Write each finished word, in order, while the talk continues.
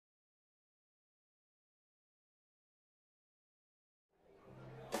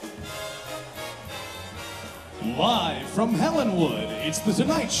Live from Helenwood, it's The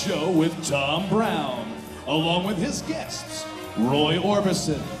Tonight Show with Tom Brown, along with his guests, Roy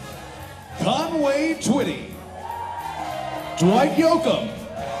Orbison, Conway Twitty, Dwight Yoakam,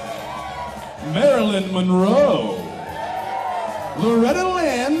 Marilyn Monroe, Loretta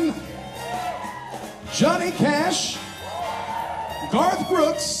Lynn, Johnny Cash, Garth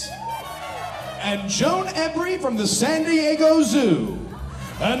Brooks, and Joan Embry from the San Diego Zoo.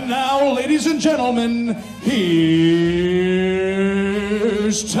 And now, ladies and gentlemen, here's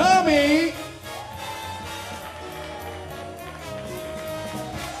Tommy.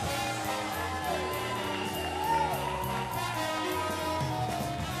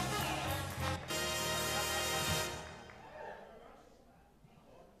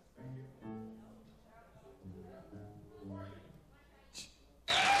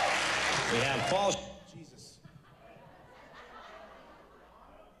 We have false. Jesus.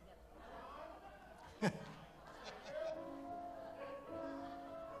 There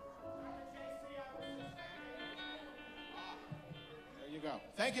you go.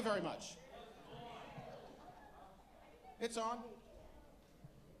 Thank you very much. It's on.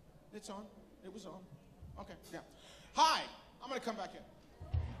 It's on. It was on. Okay, yeah. Hi, I'm gonna come back in.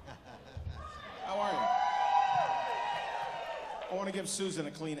 How are you? I want to give Susan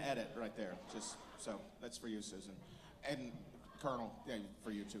a clean edit right there, just so that's for you, Susan. And Colonel, yeah,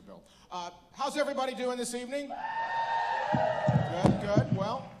 for you too, Bill. How's everybody doing this evening? Good, good.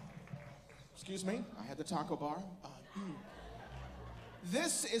 Well, excuse me, I had the taco bar.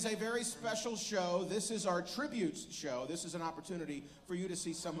 This is a very special show. This is our tribute show. This is an opportunity for you to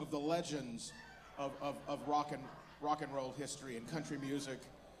see some of the legends of rock and roll history and country music.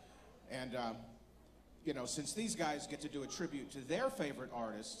 And you know, since these guys get to do a tribute to their favorite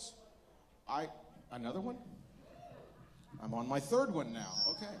artists, another one? I'm on my third one now,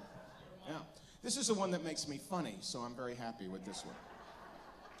 okay. Yeah. This is the one that makes me funny, so I'm very happy with this one.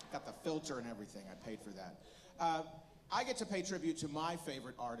 Got the filter and everything, I paid for that. I get to pay tribute to my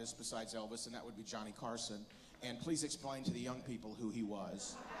favorite artist besides Elvis, and that would be Johnny Carson. And please explain to the young people who he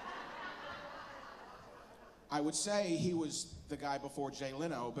was. I would say he was the guy before Jay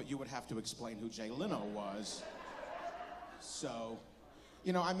Leno, but you would have to explain who Jay Leno was. So,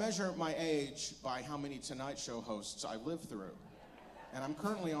 you know, I measure my age by how many Tonight Show hosts I lived through. And I'm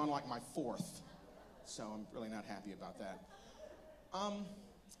currently on like my fourth, so I'm really not happy about that.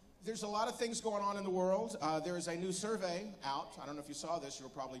 There's a lot of things going on in the world. There is a new survey out. I don't know if you saw this. You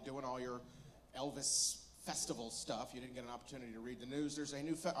were probably doing all your Elvis festival stuff. You didn't get an opportunity to read the news. There's a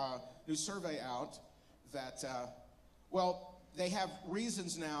new survey out that, well, they have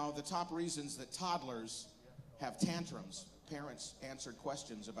reasons now, the top reasons that toddlers have tantrums. Parents answered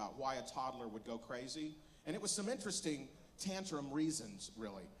questions about why a toddler would go crazy. And it was some interesting tantrum reasons,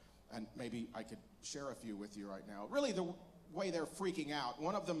 really. And maybe I could share a few with you right now. Really, the way they're freaking out.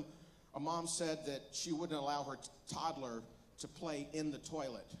 One of them, a mom said that she wouldn't allow her toddler to play in the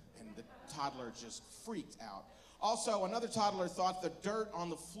toilet. And the toddler just freaked out. Also, another toddler thought the dirt on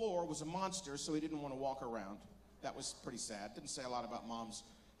the floor was a monster, so he didn't want to walk around. That was pretty sad. Didn't say a lot about mom's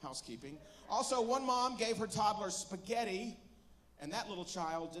housekeeping. Also, one mom gave her toddler spaghetti, and that little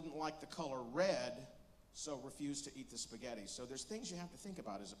child didn't like the color red, so refused to eat the spaghetti. So there's things you have to think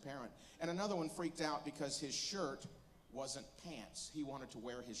about as a parent. And another one freaked out because his shirt wasn't pants. He wanted to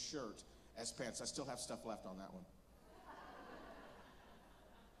wear his shirt as pants. I still have stuff left on that one.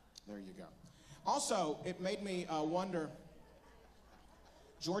 There you go. Also, it made me wonder,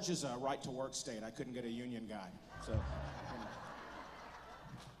 Georgia's a right-to-work state. I couldn't get a union guy. So, you know.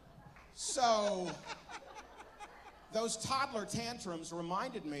 So, those toddler tantrums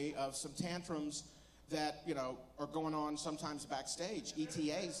reminded me of some tantrums that, you know, are going on sometimes backstage.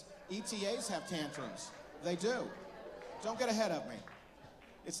 ETAs have tantrums. They do. Don't get ahead of me.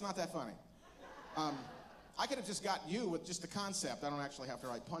 It's not that funny. I could have just got you with just the concept. I don't actually have to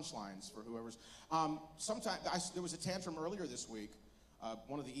write punchlines for whoever's. There was a tantrum earlier this week.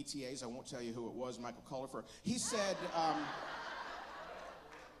 One of the ETAs, I won't tell you who it was, Michael Cullipher. He said,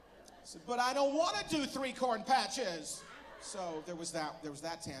 but I don't want to do 3 corn patches. So there was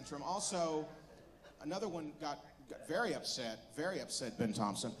that tantrum. Also, another one got very upset, Ben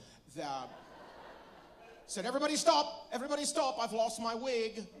Thompson. Said, everybody stop, I've lost my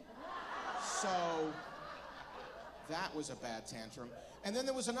wig. So that was a bad tantrum. And then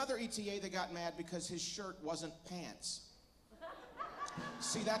there was another ETA that got mad because his shirt wasn't pants.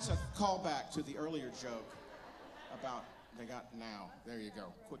 See, that's a callback to the earlier joke about they got now. There you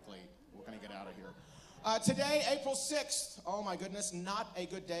go. Quickly, we're going to get out of here. Today, April 6th. Oh, my goodness, not a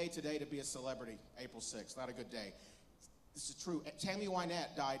good day today to be a celebrity. April 6th, not a good day. This is true. Tammy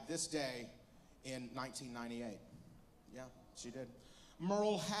Wynette died this day in 1998. Yeah, she did.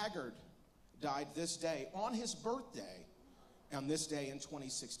 Merle Haggard died this day, on his birthday, on this day in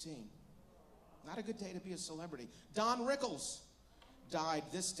 2016. Not a good day to be a celebrity. Don Rickles died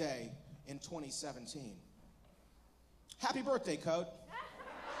this day in 2017. Happy birthday, Cote.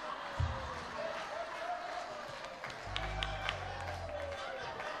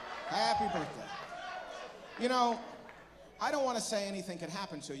 Happy birthday. You know, I don't want to say anything could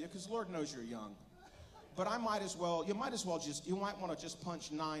happen to you, because Lord knows you're young. But you might want to just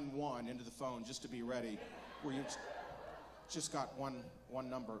punch 9-1 into the phone just to be ready, where you just got one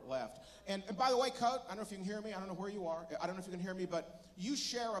number left. And by the way, Cote, I don't know if you can hear me. I don't know where you are. I don't know if you can hear me, but you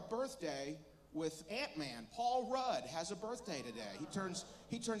share a birthday with Ant-Man. Paul Rudd has a birthday today.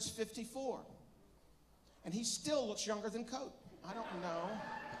 He turns 54. And he still looks younger than Cote. I don't know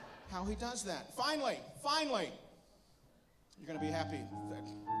how he does that. Finally, you're going to be happy.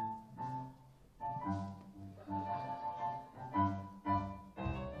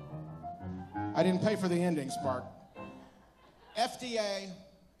 I didn't pay for the ending, Spark. FDA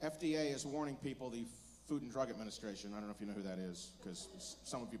is warning people, the Food and Drug Administration. I don't know if you know who that is, because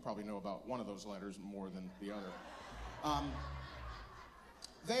some of you probably know about one of those letters more than the other.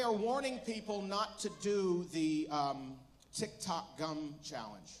 They are warning people not to do the TikTok gum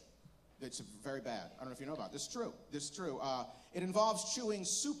challenge. It's very bad. I don't know if you know about it. This is true. It involves chewing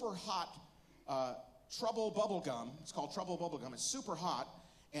super hot Trouble bubble gum. It's called Trouble bubble gum. It's super hot,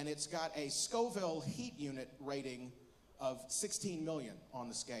 and it's got a Scoville heat unit rating of 16 million on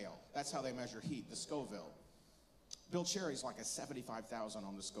the scale. That's how they measure heat, the Scoville. Bill Cherry's like a 75,000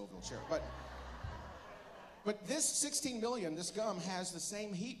 on the Scoville Cherry. But this 16 million, this gum has the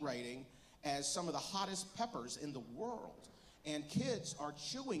same heat rating as some of the hottest peppers in the world. And kids are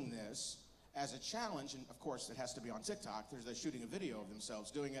chewing this as a challenge, and of course it has to be on TikTok. They're shooting a video of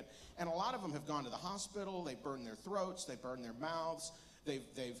themselves doing it, and a lot of them have gone to the hospital. They burn their throats, they burn their mouths,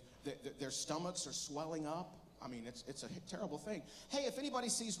 their stomachs are swelling up. I mean, it's a terrible thing. Hey, if anybody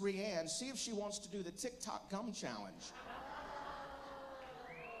sees Rianne, see if she wants to do the TikTok gum challenge.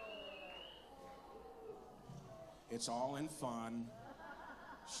 It's all in fun.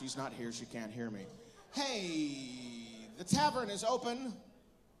 She's not here, she can't hear me. Hey, the tavern is open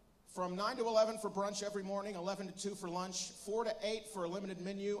from 9 to 11 for brunch every morning, 11 to 2 for lunch, 4 to 8 for a limited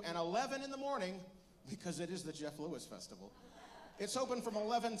menu, and 11 in the morning, because it is the Jeff Lewis Festival. It's open from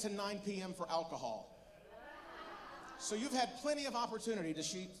 11 to 9 p.m. for alcohol. So you've had plenty of opportunity to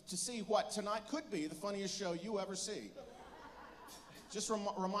see what tonight could be the funniest show you ever see. Just a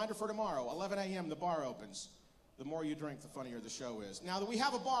reminder for tomorrow, 11 a.m. the bar opens. The more you drink, the funnier the show is. Now that we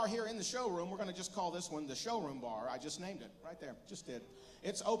have a bar here in the showroom, we're going to just call this one the Showroom Bar. I just named it right there, just did.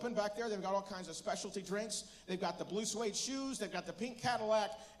 It's open back there. They've got all kinds of specialty drinks. They've got the blue suede shoes, they've got the pink Cadillac,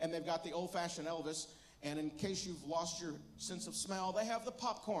 and they've got the old-fashioned Elvis. And in case you've lost your sense of smell, they have the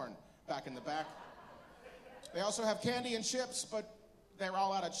popcorn back in the back. They also have candy and chips, but they're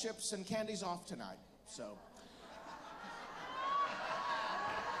all out of chips and candies off tonight, so.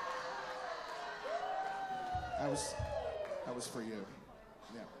 That was for you.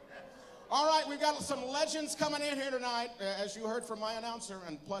 Yeah. All right, we've got some legends coming in here tonight, as you heard from my announcer,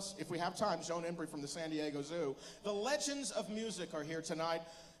 and plus, if we have time, Joan Embry from the San Diego Zoo. The legends of music are here tonight.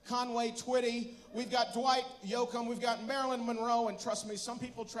 Conway Twitty, we've got Dwight Yoakam, we've got Marilyn Monroe, and trust me, some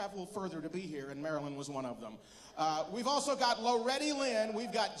people travel further to be here, and Marilyn was one of them. We've also got Loretti Lynn,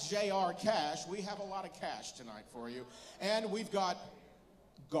 we've got J.R. Cash. We have a lot of cash tonight for you. And we've got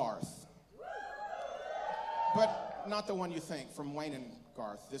Garth. But not the one you think, from Wayne and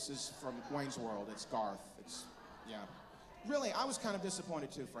Garth. This is from Wayne's World. It's Garth. Yeah. Really, I was kind of disappointed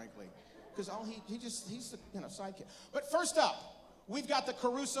too, frankly, because he's the sidekick. But first up, we've got the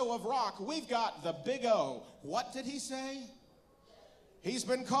Caruso of rock. We've got the Big O. What did he say? He's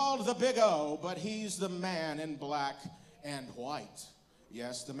been called the Big O, but he's the man in black and white.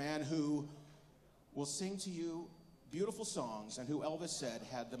 Yes, the man who will sing to you beautiful songs and who Elvis said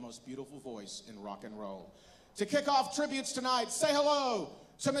had the most beautiful voice in rock and roll. To kick off tributes tonight, say hello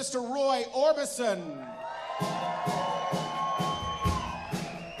to Mr. Roy Orbison.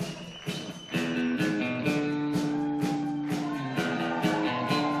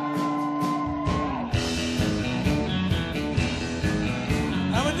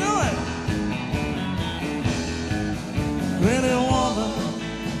 How we doing? Pretty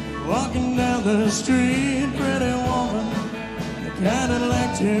woman, walking down the street. Pretty woman, the kind of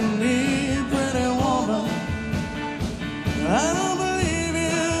like you need. Pretty woman, I don't believe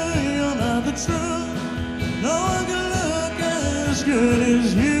you, you're not the truth. No one can look as good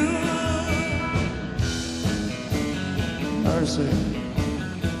as you. Mercy.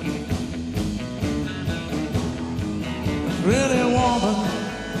 Pretty woman,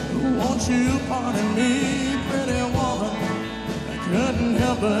 won't you pardon me? Pretty woman, I couldn't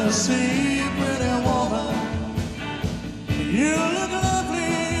help but see. Pretty woman, you look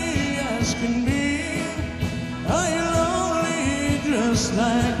lovely as can be. Are you lonely just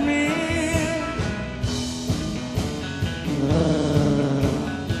like me?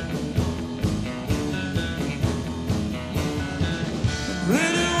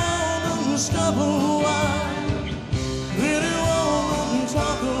 Pretty woman, stop a while. Pretty woman,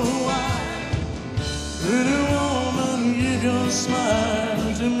 talk a while. Pretty woman, give your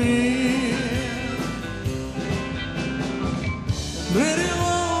smile to me. Pretty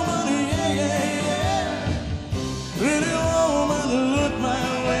woman, yeah, yeah, yeah. Pretty woman, look my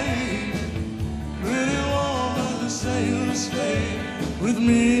way. Pretty woman, say you'll stay with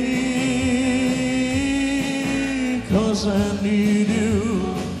me. 'Cause I need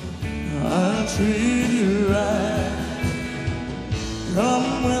you, I'll treat you right. Come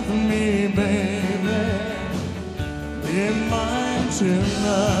with me, baby, be mine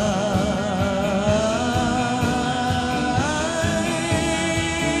tonight.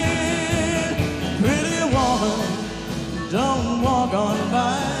 Pretty woman, don't walk on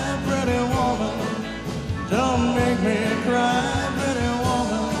by. Pretty woman, don't make me cry. Pretty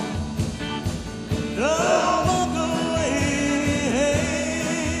woman, don't walk away.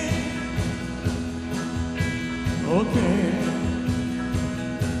 Okay,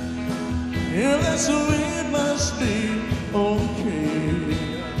 yeah, that's the way it must be. Okay,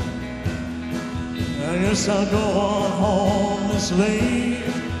 I guess I'll go on home this late.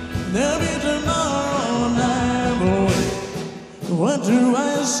 There'll be tomorrow night, boy. What do I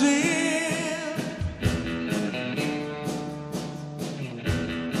see?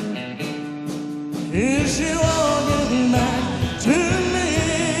 Is she walking back to me?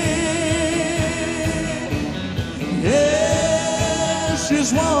 Yeah,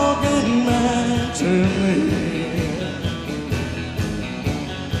 she's walking back to me.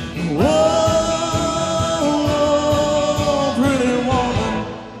 Whoa, pretty woman.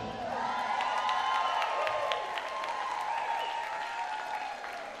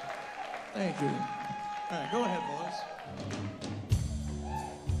 Thank you. All right, go ahead, boys.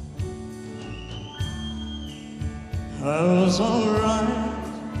 I was alright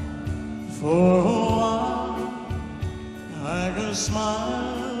for a while. I could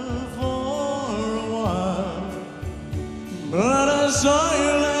smile for a while. But I saw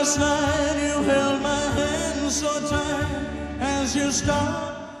you last night. You held my hand so tight as you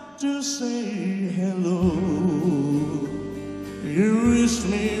stopped to say hello. You wished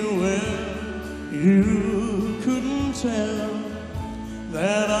me well. You couldn't tell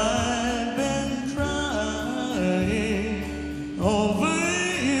that I'd been crying over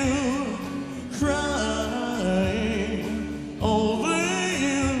you, crying over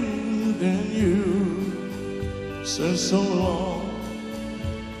you. Then you said so long,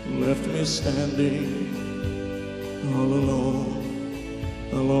 left me standing all alone,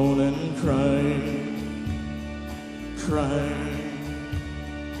 alone and crying, crying,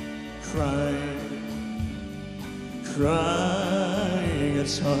 crying, crying.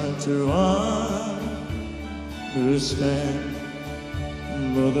 It's hard to understand,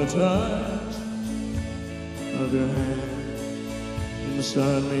 but the touch of your hand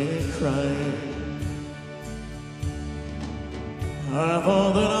inside me crying. I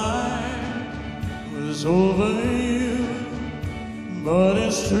thought that I was over you, but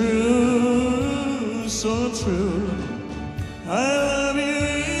it's true, so true. I love you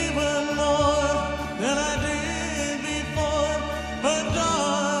even more than I did before. But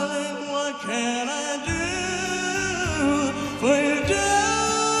darling, what can I do? For you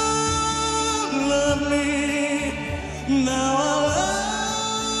don't love me. Now I'll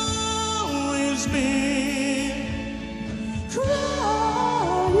always be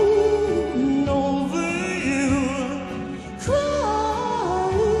crying over you,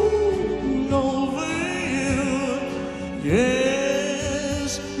 crying over you. Yes,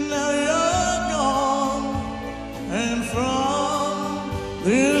 now you're gone, and from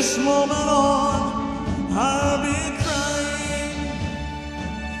this moment on, I'll be crying,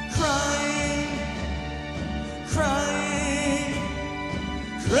 crying, crying,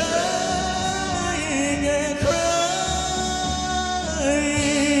 crying and crying,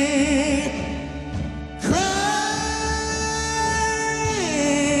 crying.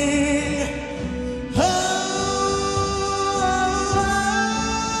 Oh,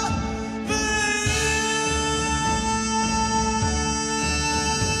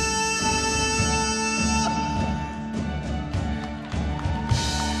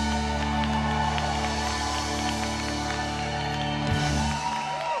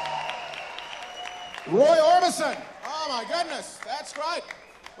 Roy Orbison. Oh my goodness, that's right.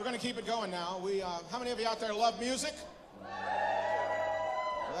 We're going to keep it going now. How many of you out there love music?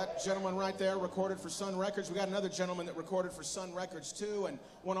 Well, that gentleman right there recorded for Sun Records. We got another gentleman that recorded for Sun Records too and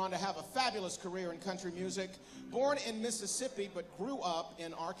went on to have a fabulous career in country music. Born in Mississippi but grew up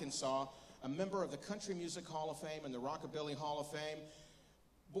in Arkansas, a member of the Country Music Hall of Fame and the Rockabilly Hall of Fame.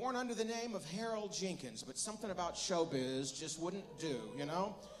 Born under the name of Harold Jenkins, but something about showbiz just wouldn't do, you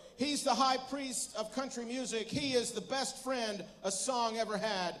know? He's the high priest of country music. He is the best friend a song ever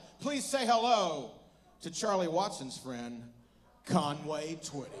had. Please say hello to Charlie Watson's friend, Conway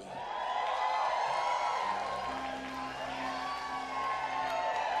Twitty.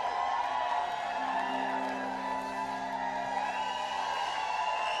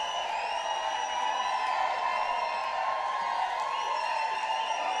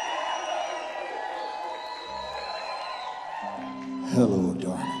 Hello,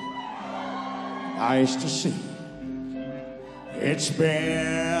 darling. Nice to see you. It's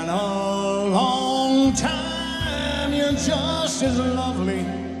been a long time. You're just as lovely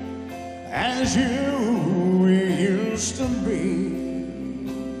as you used to be.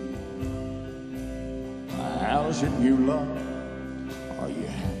 How's it, you love? Are you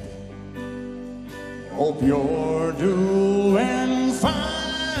happy? Hope you're doing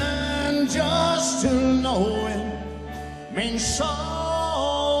fine. Just to know it means so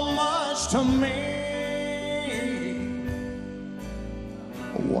much to me.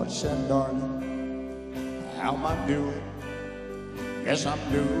 What's that, darling? How am I doing? Yes, I'm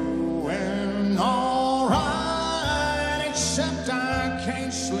doing all right, except I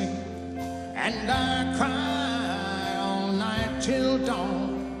can't sleep and I cry all night till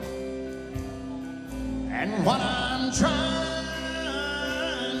dawn. And what I'm trying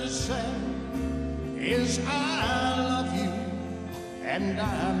to say is I love you and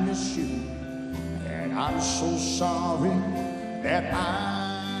I miss you, and I'm so sorry that I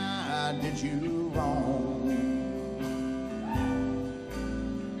did you wrong.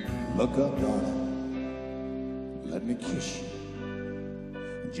 Look up, darling, let me kiss you.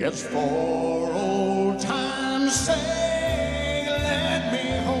 Just for old time's sake, let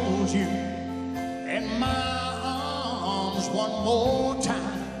me hold you in my arms one more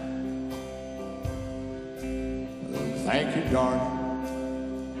time. Thank you, darling.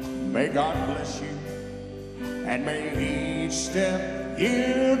 May God bless you, and may each step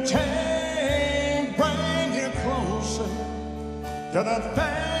you take bring you closer to the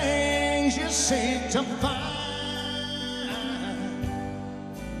things you seek to find.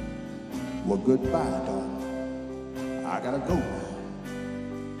 Well, goodbye, darling. I gotta go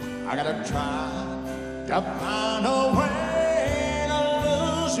now. I gotta try to find a way to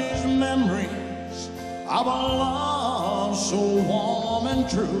lose these memories of a love so warm and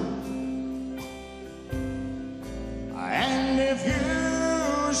true. And if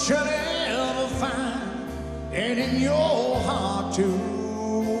you should ever find it in your heart to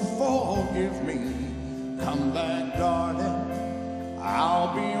forgive me, come back, darling,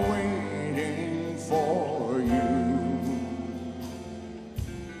 I'll be waiting for you.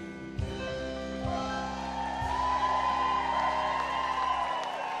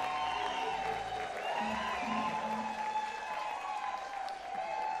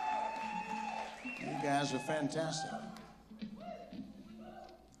 You guys are fantastic.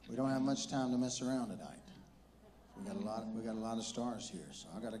 We don't have much time to mess around tonight. We got a lot of stars here, so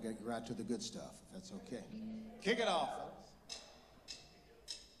I gotta get right to the good stuff, if that's okay. Kick it off, fellas.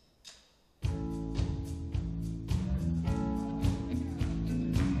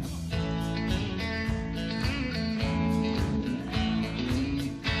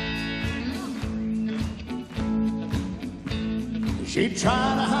 She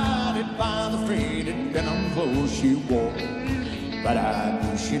tried to hide it by the faded denim clothes she wore, but I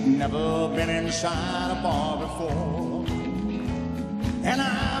knew she'd never been inside a bar before. And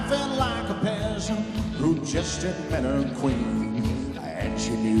I felt like a peasant who just had met her queen, and she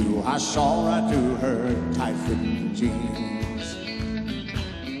knew I saw right through her tight-fitting jeans.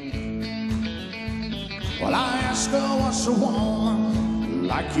 Well, I asked her, what's a woman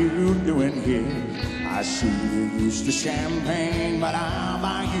like you doing here? I see you used to champagne, but I'll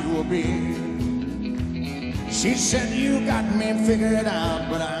buy you a beer. She said, you got me figured out,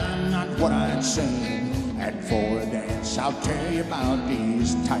 but I'm not what I'd say. And for a dance, I'll tell you about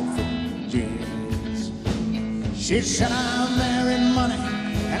these tight-fitting jeans. She said, I'm married money,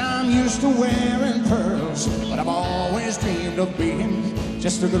 and I'm used to wearing pearls, but I've always dreamed of being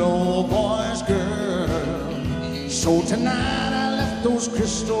just a good old boy's girl. So tonight I left those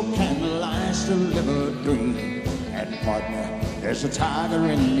crystal candlelights to live a dream. And partner, there's a tiger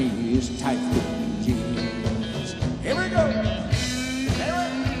in these tight-fitting jeans.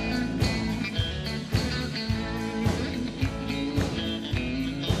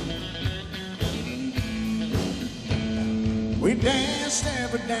 We danced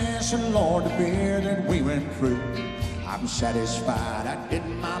every dance, and Lord, the beer that we went through. I'm satisfied I did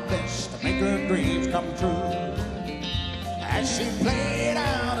my best to make her dreams come true. As she played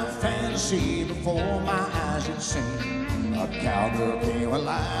out a fantasy before my eyes had seen, a cowgirl came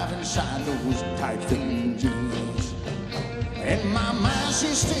alive inside those tight-fitting jeans. In my mind,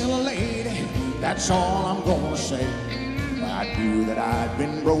 she's still a lady, that's all I'm gonna say. I knew that I'd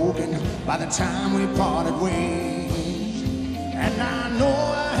been broken by the time we parted ways. And I know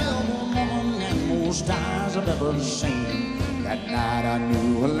I held a woman and most eyes I've ever seen. That night I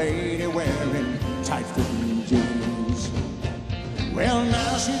knew a lady wearing tight-fitting jeans. Well,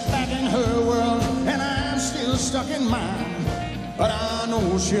 now she's back in her world and I'm still stuck in mine. But I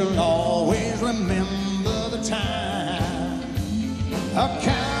know she'll always remember the time a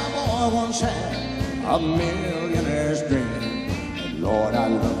cowboy once had a millionaire's dream. And Lord, I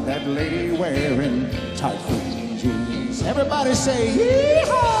love that lady wearing tight-fitting jeans. Everybody say,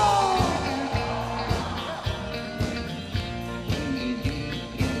 yee-haw!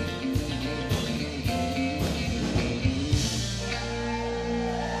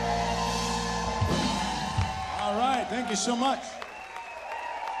 All right, thank you so much.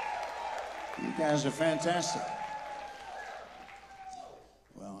 You guys are fantastic.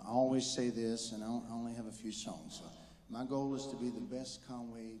 Well, I always say this, and I only have a few songs. So my goal is to be the best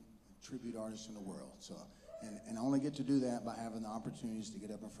Conway tribute artist in the world. So, and I only get to do that by having the opportunities to get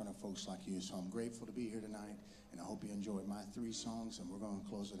up in front of folks like you. So I'm grateful to be here tonight, and I hope you enjoyed my 3 songs, and we're going to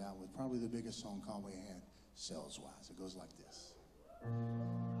close it out with probably the biggest song Conway had, sales-wise. It goes like this.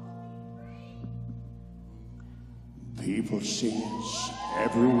 People see us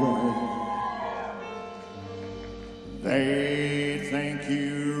everywhere. They think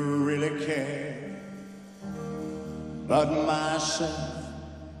you really care. But myself,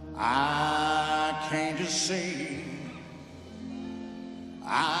 I came to see.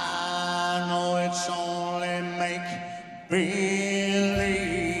 I know it's only make-believe.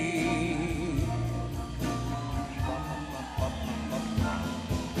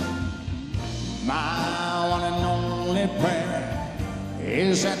 My one and only prayer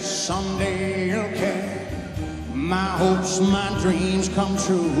is that someday you'll care. My hopes, my dreams come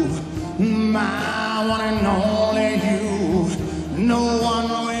true. My one and only you. No one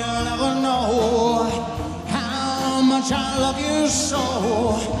will ever know how much I love you so.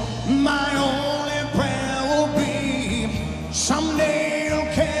 My only prayer will be someday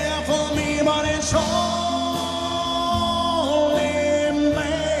you'll care for me, but it's only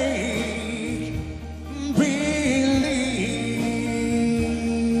make believe.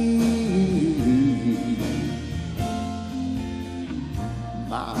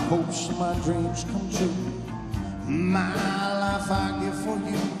 My hopes, my dreams come true. My life I give for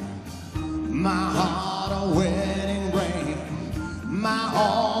you. My heart a wedding ring. My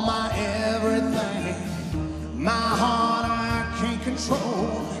all, my everything. My heart I can't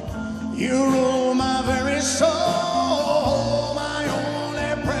control. You rule my very soul. My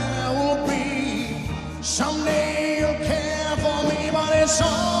only prayer will be someday you'll care for me, but it's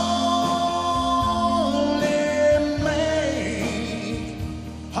only make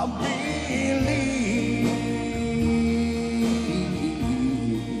a believe.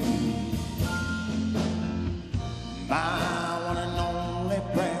 My one and only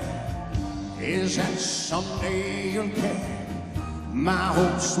prayer is that someday you'll care. My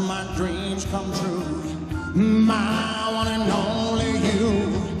hopes, my dreams come true. My one and only you.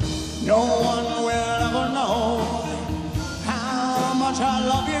 No one will ever know how much I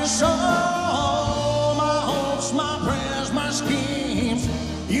love you so. My hopes, my prayers, my schemes.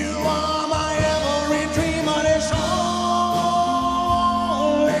 You are my every dream, but it's only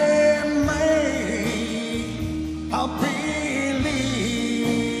make a believe.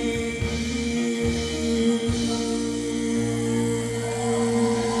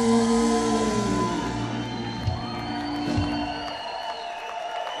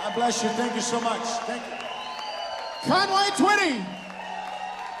 God bless you. Thank you so much. Thank you. Conway Twitty.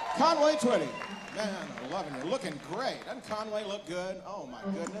 Conway Twitty. Man, I'm loving you. Looking great. Doesn't Conway look good? Oh, my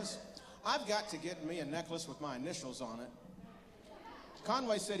goodness. I've got to get me a necklace with my initials on it.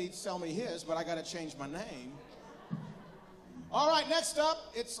 Conway said he'd sell me his, but I got to change my name. All right, next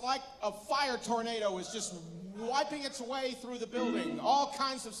up, it's like a fire tornado is just wiping its way through the building. All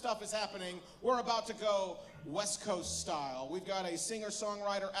kinds of stuff is happening. We're about to go West Coast style. We've got a singer,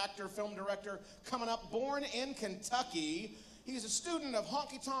 songwriter, actor, film director coming up, born in Kentucky. He's a student of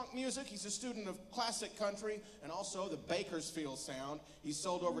honky-tonk music. He's a student of classic country and also the Bakersfield sound. He's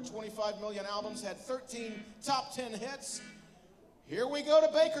sold over 25 million albums, had 13 top 10 hits. Here we go to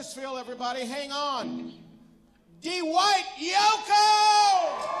Bakersfield, everybody. Hang on. D. White Yoko!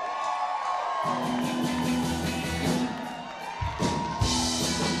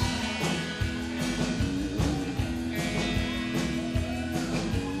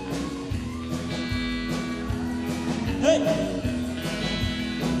 Hey!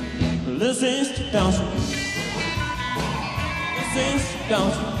 Listen to Dawson. Listen to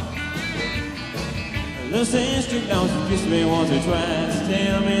Dawson. Listen to Dawson. Kiss me once or twice.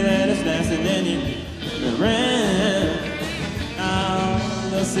 Tell me that it's nice and then you ran. Oh,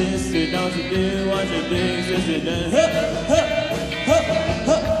 little sister, don't you do what your big sister does. Huh, huh, huh,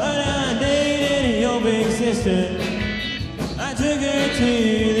 huh. I dated your big sister. I took her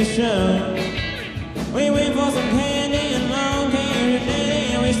to the show. We went for some candy and long hair and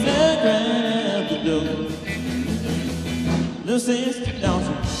daddy, and we stuck right out the door. Little sister, don't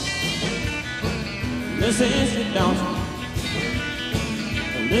you? Little sister, don't you?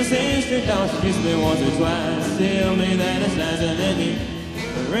 Little sister, don't you kiss me once or twice? Tell me that it's nice and then you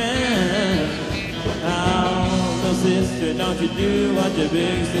ran. Oh, little sister, don't you do what your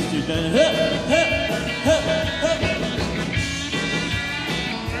big sister done? Huh, huh, huh, huh.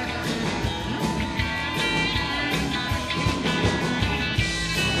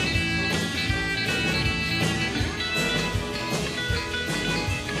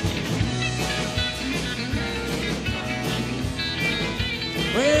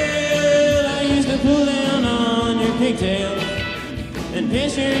 Well, I used to pull down on your pigtails and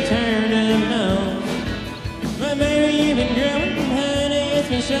pinch your turning nose. But baby, you've been growing, honey, it's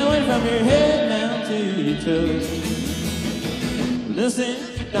been showing from your head down to your toes. Little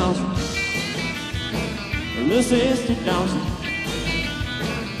sister, don't you? Little sister, don't you?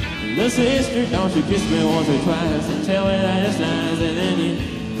 Little sister, don't you kiss me once or twice and tell me that it's nice and then you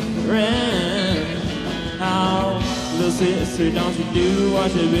ran. Oh, little sister, don't you do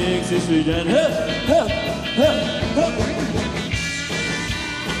what your big sister done? Huh, huh, huh, huh.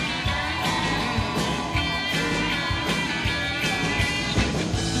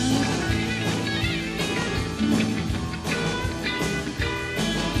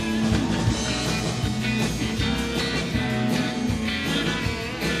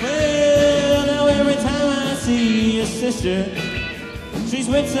 Well, now every time I see your sister, she's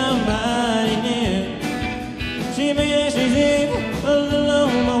with somebody new. She may she's evil,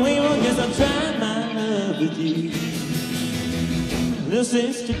 alone, but we won't guess I'll try my love with you. Little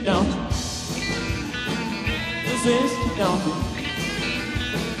sister, don't you? Little sister, don't you?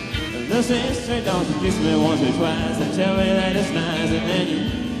 Little sister, don't you kiss me once or twice and tell me that it's nice and then you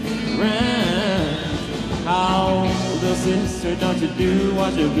run. Oh, little sister, don't you do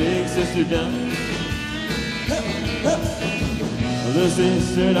what your big sister done? Little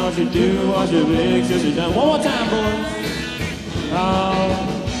sister, don't you do what your big sister done? One more time, boys.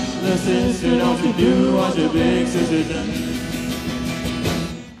 Oh, little sister, don't you do what your big sister done?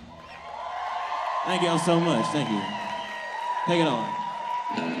 Thank y'all so much. Thank you. Take it on.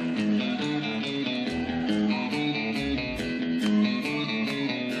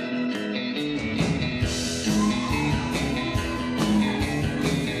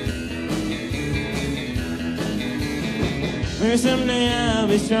 Maybe someday I'll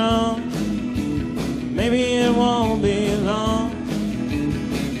be strong. Maybe it won't be long.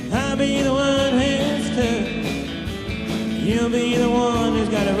 I'll be the one who's tough. You'll be the one who's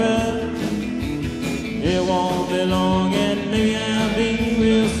got to rub. It won't be long and maybe I'll be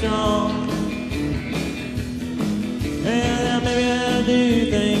real strong. Well, maybe I'll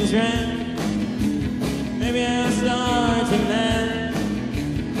do things right. Maybe I'll start tonight.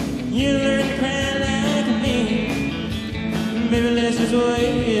 You learn to cry like me. Maybe let's just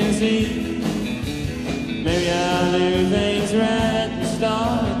wait and see. Maybe I'll do things right and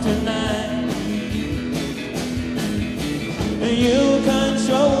start tonight. You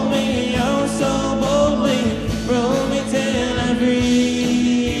control me, oh so boldly. Roll me till I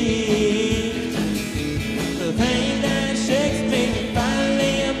breathe. The pain that shakes me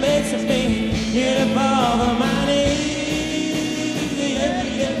finally makes me here to fall on my knees. Yeah,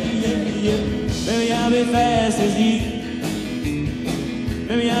 yeah, yeah, yeah. Maybe I'll be fast as you.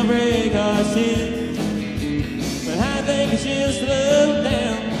 Maybe I'll break hearts too, but I think she'll slow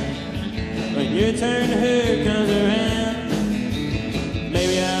down when your turn to her comes around.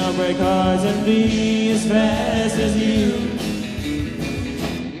 Maybe I'll break hearts and be as fast as you.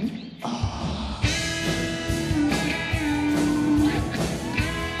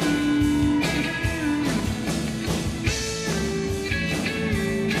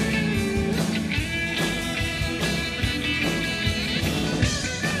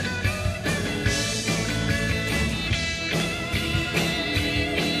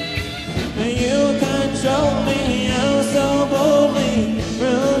 You control me,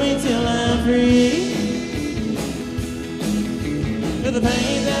 the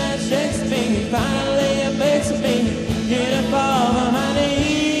pain that shakes me. Finally it makes me get up off of my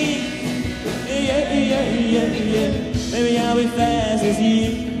knees. Yeah, yeah, yeah, yeah. Maybe I'll be fast as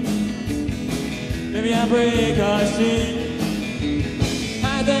you. Maybe I'll break hearts too.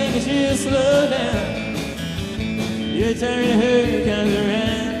 I think I should slow down. Your turn to hurt comes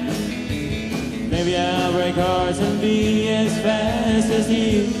around. Maybe I'll break hearts and be as fast as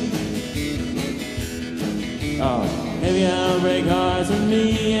you. Oh, maybe I'll break hearts and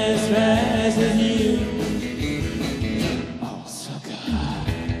be as fast as you. Oh, sucker.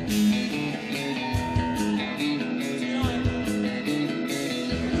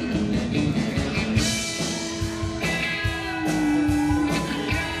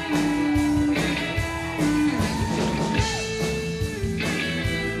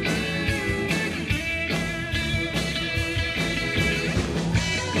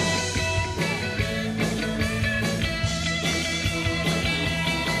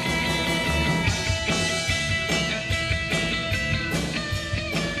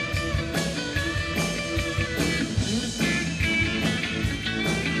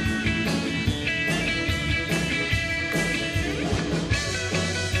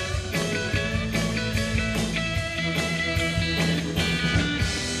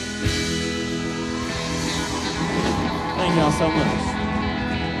 Thank y'all so much.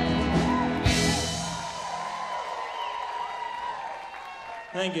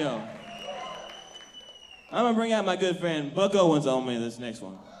 Thank y'all. I'm gonna bring out my good friend Buck Owens on me this next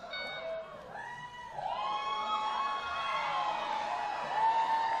one.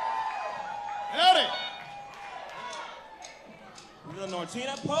 Howdy! Little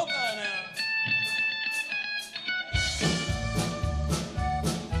Nortina polka now.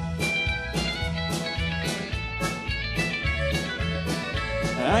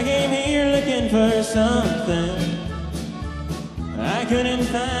 I came here looking for something I couldn't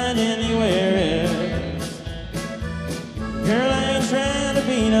find anywhere else. Girl, I ain't trying to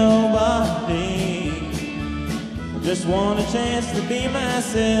be nobody. I just want a chance to be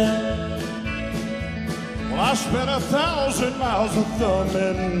myself. Well, I spent 1,000 miles of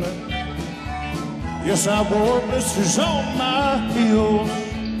thumbing. Yes, I wore blisters on my heels,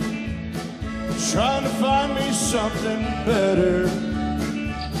 trying to find me something better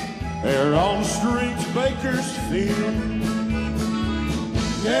there on the streets of Bakersfield.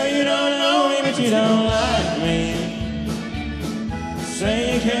 Girl, you don't know me, but you don't like me.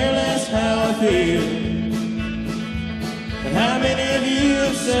 Say you care less how I feel. But how many of you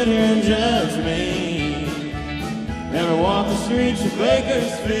have sat here and judged me? Never walked the streets of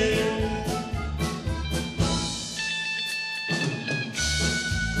Bakersfield.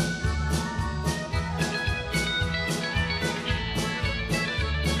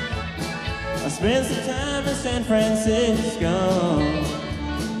 I spent some time in San Francisco.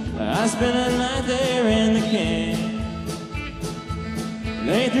 I spent a night there in the camp.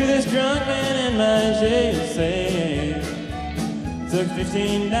 They threw this drunk man in my jail cell. Took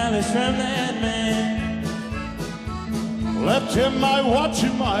 $15 from that man. Left him my watch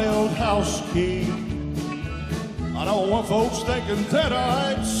and my old house key. I don't want folks thinking that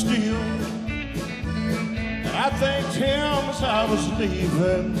I'd steal. And I thanked him as I was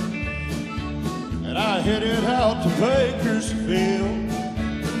leaving, and I headed out to Bakersfield.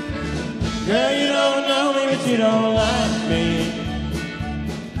 Girl, you don't know me, but you don't like me.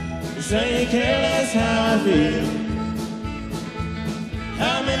 You say you care less how I feel.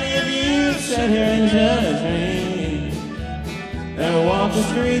 How many of you sat here and judged me? Never walked the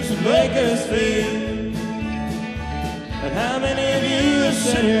streets of Bakersfield. But how many of you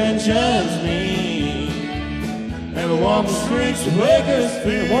sat here and judged me? Never walked the streets of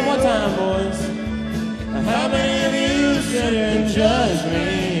Bakersfield. One more time, boys. How many of you sat here and judged me?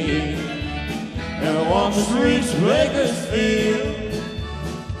 Never walked the streets of Bakersfield.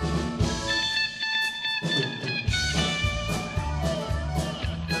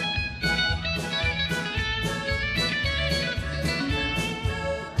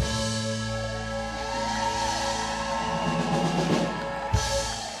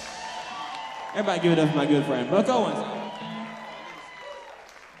 Everybody give it up for my good friend, Buck Owens.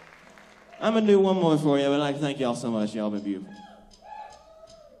 I'm gonna do one more for you, but I'd like to thank y'all so much. Y'all been beautiful.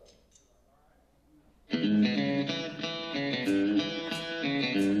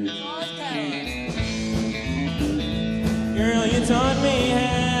 Girl, you taught me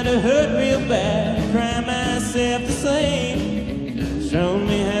how to hurt real bad, cry myself to sleep. Showed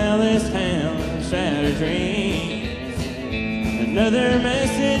me how this town shattered dreams. Another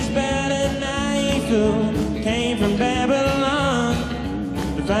message about a naive fool came from Babylon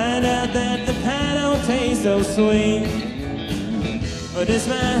to find out that the pie don't taste so sweet. But this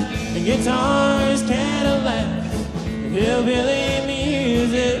my guitar's Cadillac, hillbilly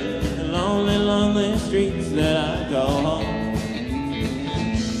music, the lonely, lonely streets that I go home.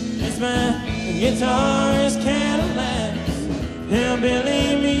 It's my guitar's Cadillac,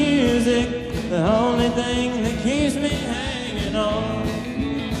 hillbilly music, the only thing that keeps me hanging on.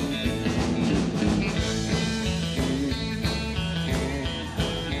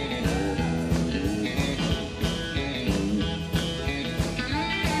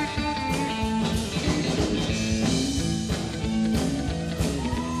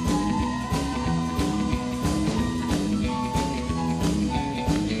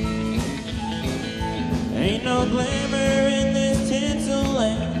 Ain't no glamour in this tinsel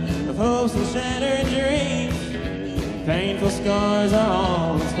land of hopes and shattered dreams. Painful scars are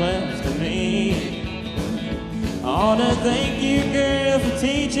all that's left of me. I ought to thank you, girl, for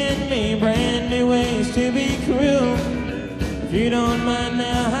teaching me brand new ways to be cruel. If you don't mind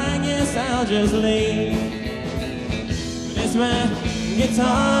now, I guess I'll just leave. It's my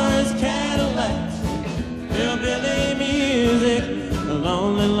guitar's Cadillac, hillbilly music, the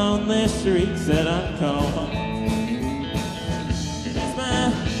lonely, lonely streets that I call home. It's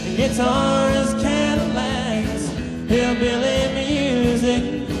my guitar's Cadillacs, hillbilly music,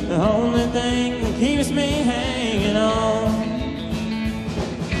 the only thing that keeps me hanging on.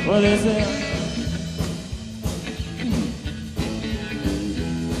 What is it?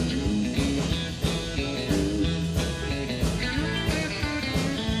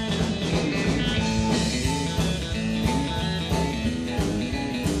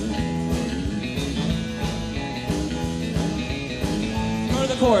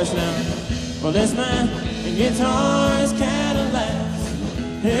 Chorus now. Well, this my guitar's Cadillacs,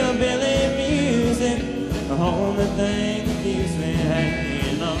 hillbilly music, the only thing that keeps me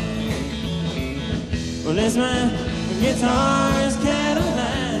hanging on. Well, this my guitar's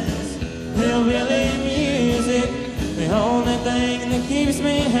Cadillacs, hillbilly music, the only thing that keeps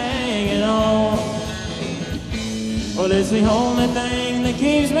me hanging on. Well, it's the only thing that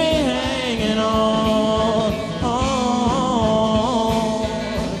keeps me hanging on.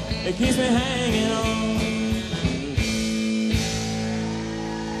 It keeps me hanging on.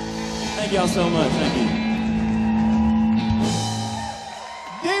 Thank y'all so much. Thank you.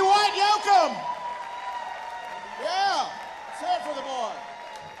 D. White Yoakum! Yeah! Let's hear it for the boy.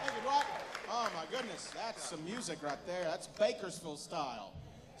 Thank you, Dwight. Oh, my goodness. That's some music right there. That's Bakersfield style.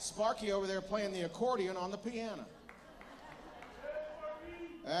 Sparky over there playing the accordion on the piano.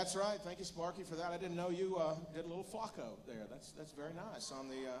 That's right. Thank you, Sparky, for that. I didn't know you did a little flacco there. That's very nice. On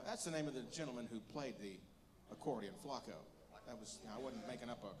the that's the name of the gentleman who played the accordion, flacco. That was I wasn't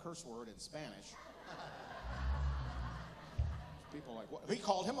making up a curse word in Spanish. People like what? He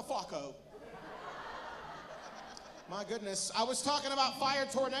called him a flacco. My goodness. I was talking about fire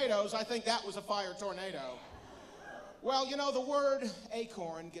tornadoes. I think that was a fire tornado. Well, you know the word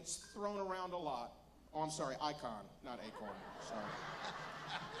acorn gets thrown around a lot. Oh, I'm sorry, icon, not acorn. Sorry.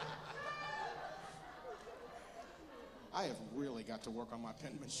 I have really got to work on my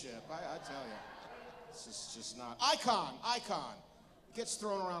penmanship. I tell you, this is just not. Icon gets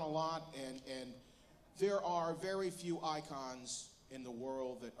thrown around a lot, and there are very few icons in the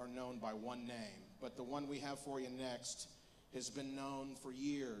world that are known by one name. But the one we have for you next has been known for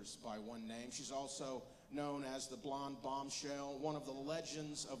years by one name. She's also known as the Blonde Bombshell, one of the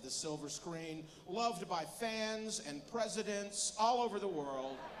legends of the silver screen, loved by fans and presidents all over the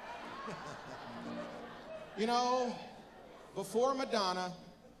world. You know, before Madonna,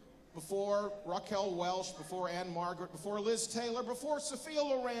 before Raquel Welch, before Anne Margaret, before Liz Taylor, before Sophia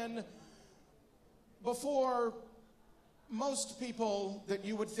Loren, before most people that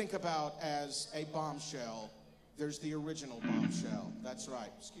you would think about as a bombshell, there's the original bombshell. That's right.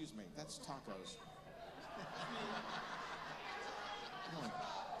 Excuse me. That's tacos.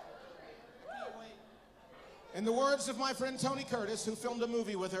 In the words of my friend Tony Curtis, who filmed a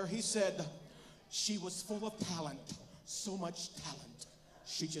movie with her, he said, "She was full of talent, so much talent,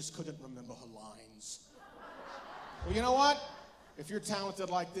 she just couldn't remember her lines." Well, you know what? If you're talented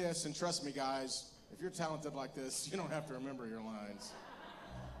like this, and trust me, guys, if you're talented like this, you don't have to remember your lines.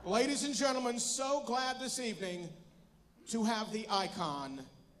 Ladies and gentlemen, so glad this evening to have the icon,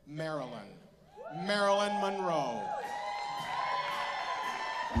 Marilyn Monroe.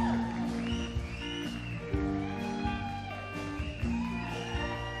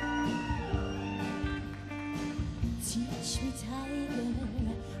 Teach me, tiger,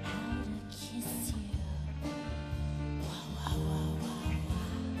 how to kiss you. Wow, wow, wow, wow,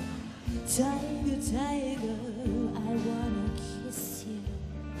 wow. Tiger, tiger, I wanna kiss you.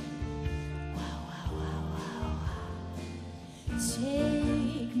 Wow, wow, wow, wow, wow. Take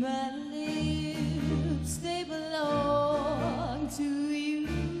my lips, they belong to you.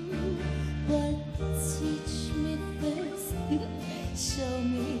 But teach me first, show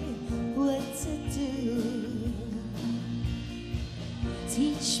me what to do.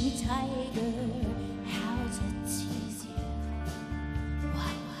 Teach me, tiger, how to tease you.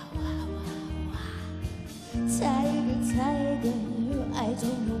 Wah, wah, wah, wah, wah. Tiger, tiger, I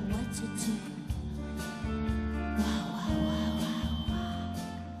don't know what to do. Wah, wah, wah, wah, wah.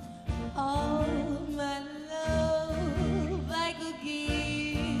 All my love I could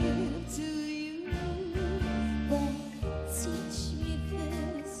give to you. But teach me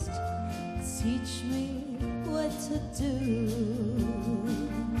first, teach me what to do.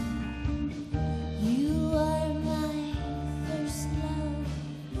 You are my first love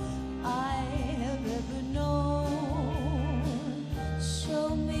I have ever known. Show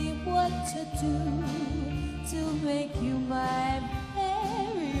me what to do to make you my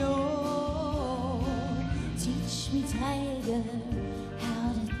very own. Teach me, tiger,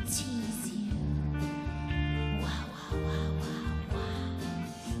 how to tease you. Wow, wow, wow, wow, wow.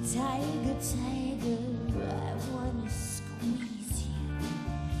 Tiger, tiger, I wanna squeeze you.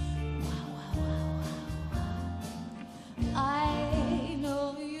 Wow, wow, wow, wow, wow. I know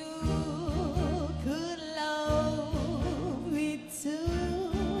you could love me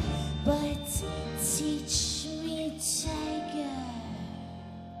too, but teach me, tiger,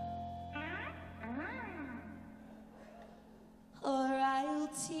 or I'll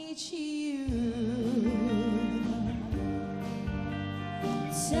teach you.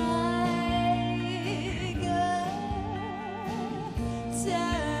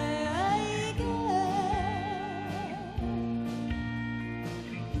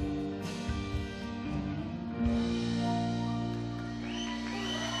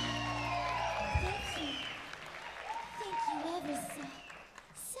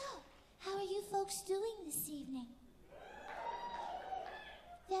 Doing this evening?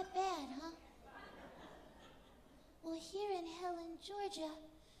 That bad, huh? Well, here in Helen, Georgia,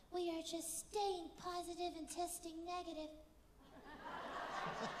 we are just staying positive and testing negative.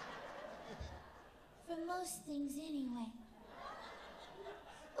 For most things, anyway.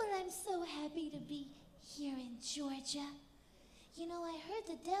 Well, I'm so happy to be here in Georgia. You know, I heard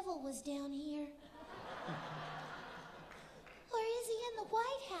the devil was down here. Or is he in the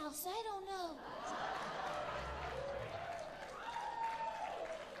White House? I don't know.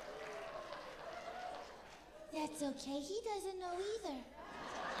 That's okay. He doesn't know either.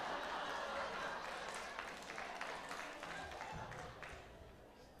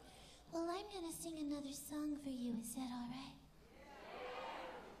 Well, I'm gonna sing another song for you. Is that all right?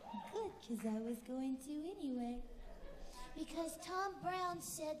 Good, because I was going to anyway. Because Tom Brown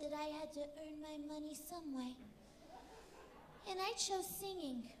said that I had to earn my money some way. And I chose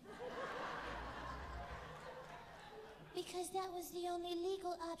singing. Because that was the only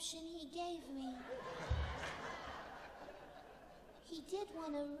legal option he gave me. He did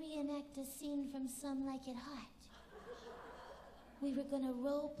want to reenact a scene from Some Like It Hot. We were going to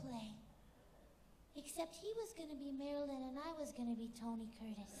role play. Except he was going to be Marilyn and I was going to be Tony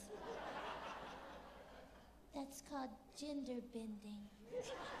Curtis. That's called gender bending.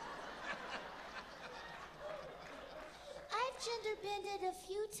 I've gender bended a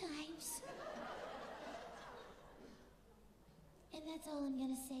few times. And that's all I'm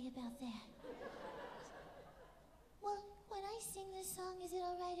gonna say about that. Well, when I sing this song, is it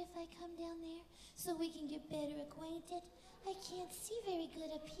all right if I come down there so we can get better acquainted? I can't see very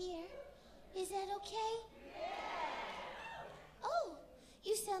good up here. Is that okay? Yeah. Oh,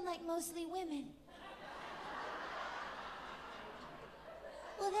 you sound like mostly women.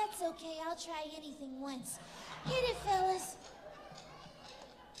 Well, that's okay. I'll try anything once. Hit it, fellas.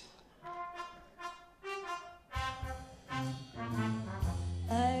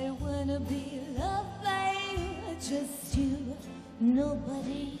 I wanna be loved by you, just you,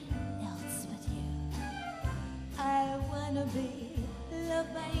 nobody else but you. I wanna be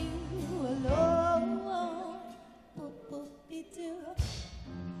loved by you alone. Boop-boop-be-doo.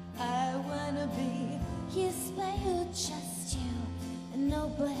 I wanna be kissed by you, just you, and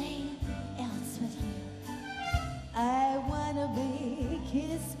nobody else but you. I wanna be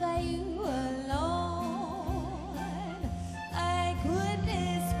kissed by you alone. I couldn't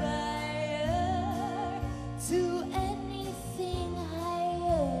aspire to anything higher.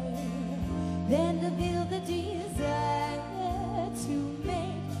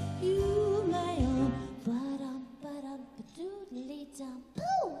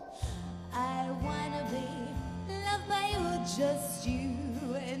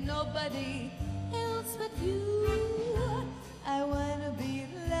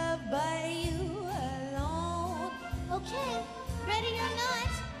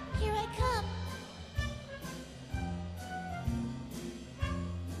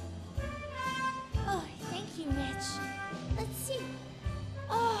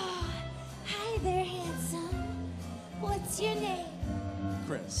 What's your name?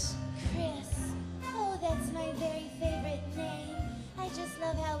 Chris. Chris. Oh, that's my very favorite name. I just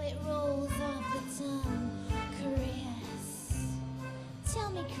love how it rolls off the tongue. Chris. Tell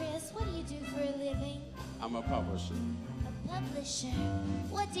me, Chris, what do you do for a living? I'm a publisher. A publisher?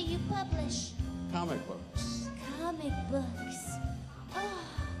 What do you publish? Comic books. Comic books. Oh,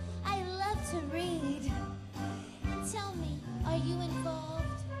 I love to read. Tell me, are you involved?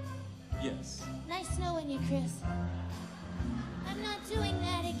 Yes. Nice knowing you, Chris. I'm not doing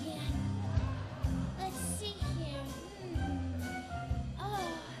that again. Let's see here.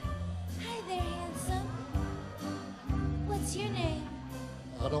 Oh, hi there, handsome. What's your name?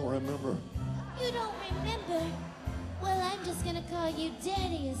 I don't remember. You don't remember? Well, I'm just gonna call you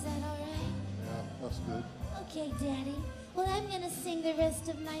Daddy. Is that all right? Yeah, that's good. Okay, Daddy. Well, I'm gonna sing the rest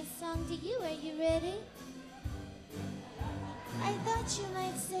of my song to you. Are you ready? I thought you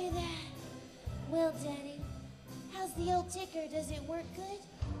might say that. Well, Daddy, how's the old ticker? Does it work good?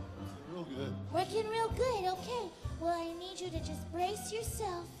 Real good. Working real good, okay. Well, I need you to just brace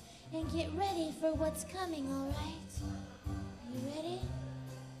yourself and get ready for what's coming, all right? You ready?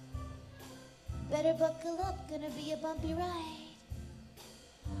 Better buckle up, gonna be a bumpy ride.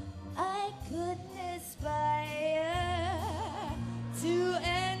 I couldn't aspire to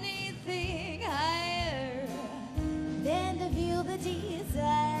anything higher than to feel the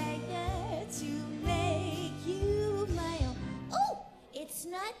desire to make you my own. Oh, it's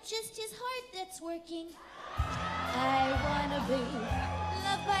not just his heart that's working. I wanna be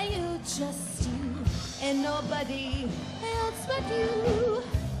loved by you, just you, and nobody else but you.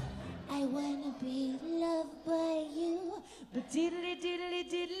 I wanna be loved by you, but diddly diddly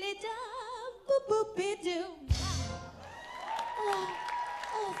diddly da, boop boopy doo.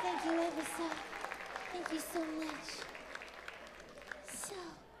 Oh, thank you ever so. Thank you so much. So,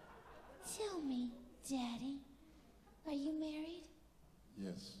 tell me, Daddy, are you married?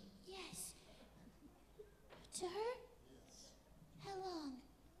 Yes. Yes. To her? Yes. How long?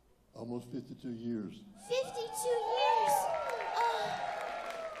 Almost 52 years. 52 years! Oh,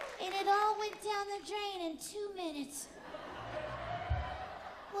 and it all went down the drain in 2 minutes.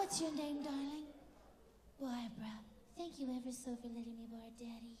 What's your name, darling? Barbara. Thank you ever so for letting me borrow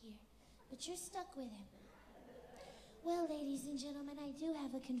Daddy here. But you're stuck with him. Well, ladies and gentlemen, I do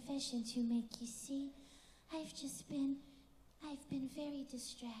have a confession to make. You see, I've been very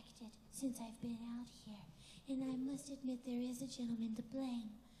distracted since I've been out here. And I must admit there is a gentleman to blame.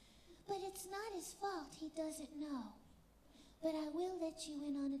 But it's not his fault, he doesn't know. But I will let you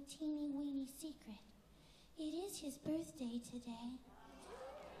in on a teeny-weeny secret. It is his birthday today.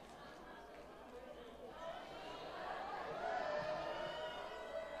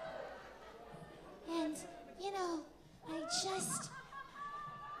 And, you know, I just...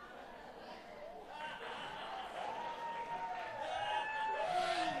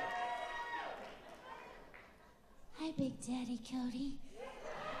 Hi, Big Daddy Cote.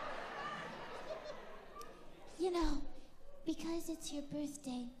 You know, because it's your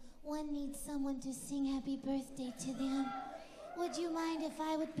birthday, one needs someone to sing happy birthday to them. Would you mind if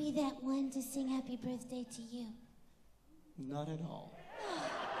I would be that one to sing happy birthday to you? Not at all.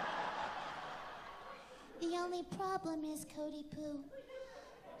 The only problem is, Cody Poo,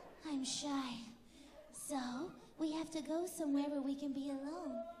 I'm shy. So, we have to go somewhere where we can be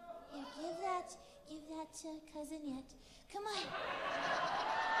alone. Here, give that to Cousin It. Come on.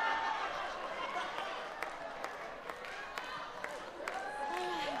 All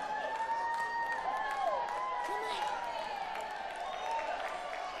right. Come on.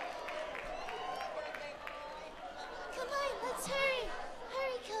 Come on, let's hurry.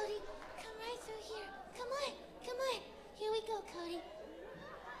 Hurry, Cody. Come right through here. Come on, come on. Here we go, Cody.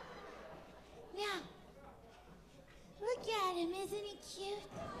 Now, look at him, isn't he cute?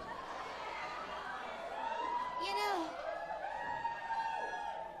 You know,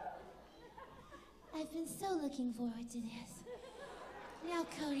 I've been so looking forward to this. Now,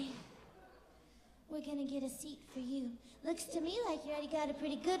 Cody, we're gonna get a seat for you. Looks to me like you already got a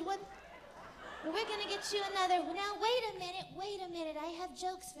pretty good one. But we're gonna get you another. Now, wait a minute. I have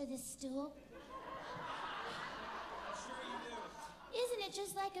jokes for this stool. Isn't it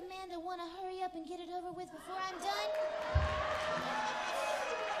just like Amanda want to hurry up and get it over with before I'm done?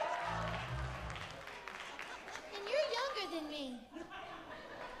 And you're younger than me.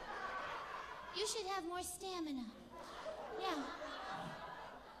 You should have more stamina. Now,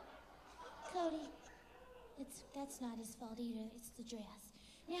 Cody, that's not his fault either. It's the dress.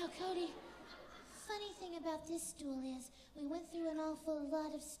 Now, Cody, funny thing about this stool is we went through an awful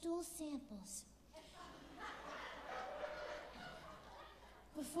lot of stool samples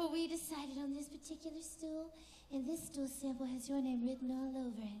before we decided on this particular stool, and this stool sample has your name written all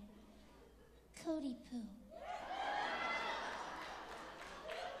over it. Cote Poo.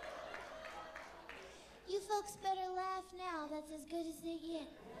 You folks better laugh now. That's as good as they get.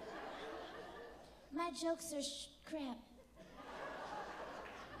 My jokes are crap.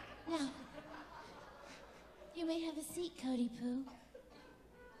 Now, you may have a seat, Cote Poo.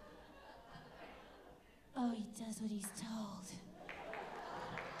 Oh, he does what he's told.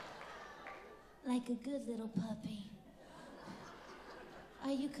 Like a good little puppy.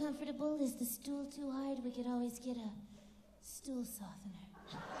 Are you comfortable? Is the stool too hard? We could always get a stool softener.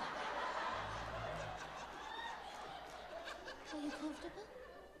 Are you comfortable?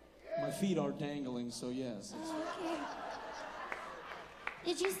 My feet are dangling, so yes. Oh, okay.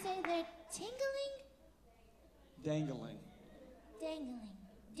 Did you say they're tingling? Dangling. Dangling.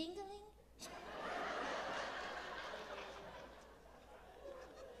 Dingling?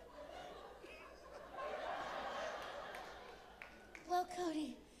 Well,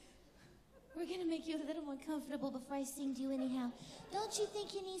 Cote, we're gonna make you a little more comfortable before I sing to you anyhow. Don't you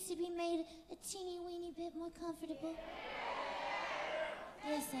think it needs to be made a teeny weeny bit more comfortable?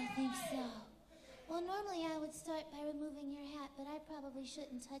 Yes, I think so. Well, normally I would start by removing your hat, but I probably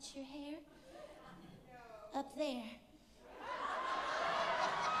shouldn't touch your hair. Up there.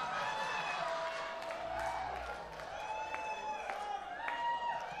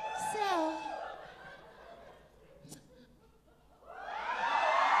 So...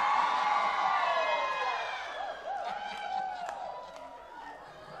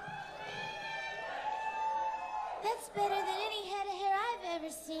 that's better than any head of hair I've ever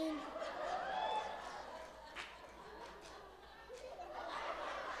seen.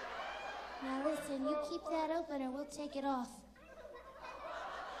 Now listen, you keep that open or we'll take it off.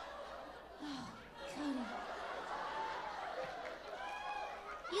 Oh, Cote.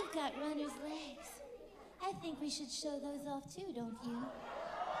 You've got runner's legs. I think we should show those off too, don't you?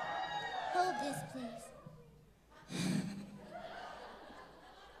 Hold this, please.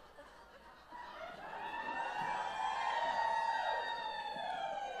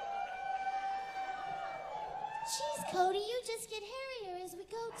 Jeez, Cote, you just get hairier as we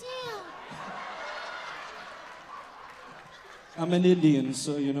go down. I'm an Indian,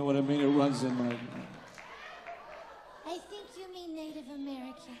 so you know what I mean? It runs in my... I think you mean Native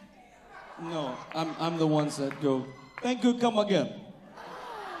American. No, I'm the ones that go, thank you, come again.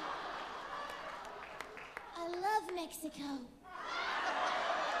 I love Mexico.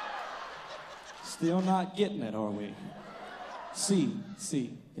 Still not getting it, are we? See, yes,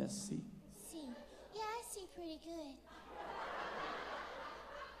 see. See. Yeah, I see pretty good.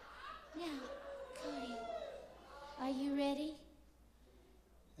 Now, Cote, are you ready?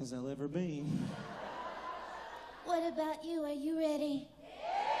 As I'll ever be. What about you? Are you ready?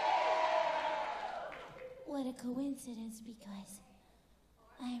 What a coincidence, because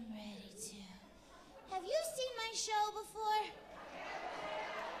I'm ready too. Have you seen my show before?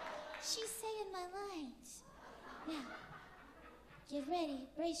 She's saying my lines. Now, get ready.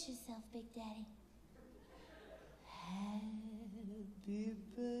 Brace yourself, Big Daddy. Happy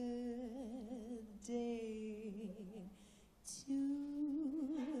birthday to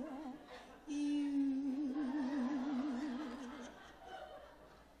you.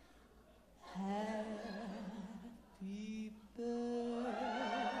 Happy birthday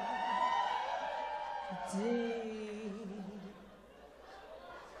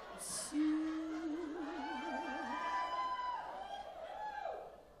to you.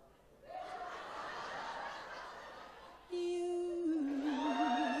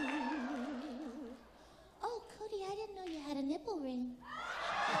 Oh, Cote, I didn't know you had a nipple ring.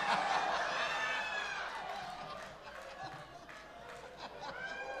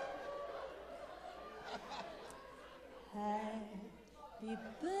 Happy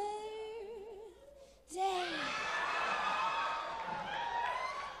birthday.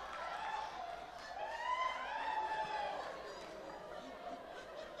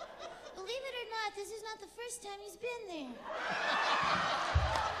 Believe it or not, this is not the first time he's been there.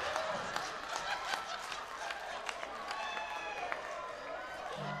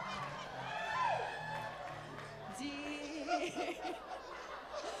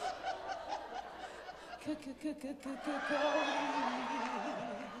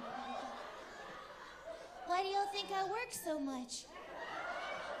 Why do y'all think I work so much?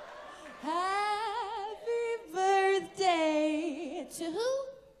 Happy birthday to who?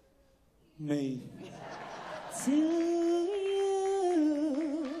 Me. To you.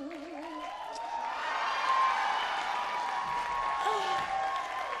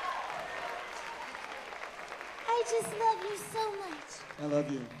 I just love you so much. I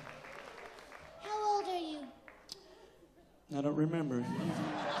love you. How old are you? I don't remember.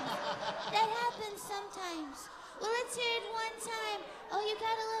 That happens sometimes. Well, let's hear it one time. Oh, you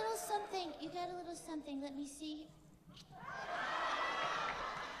got a little something. You got a little something. Let me see.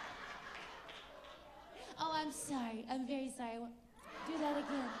 Oh, I'm sorry. I'm very sorry. Do that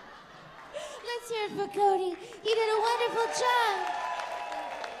again. Let's hear it for Cody. He did a wonderful job.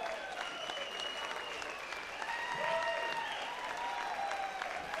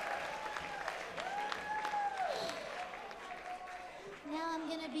 Now I'm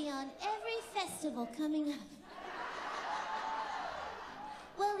going to be on every festival coming up.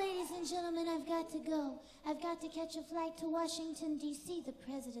 Well, ladies and gentlemen, I've got to go. I've got to catch a flight to Washington, D.C. The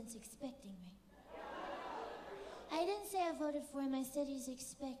president's expecting me. I didn't say I voted for him. I said he's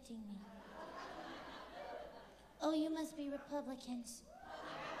expecting me. Oh, you must be Republicans.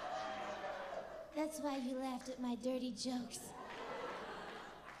 That's why you laughed at my dirty jokes.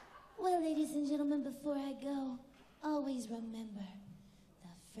 Well, ladies and gentlemen, before I go, always remember, the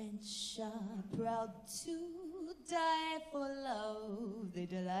French are proud to die for love. They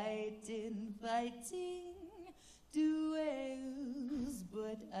delight in fighting duels,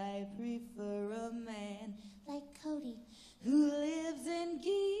 but I prefer a man like Cody, who lives and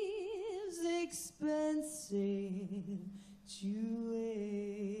gives expensive jewels.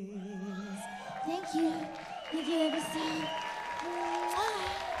 Thank you. Thank you, Elvis.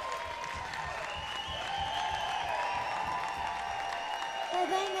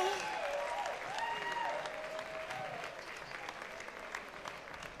 Bye-bye now.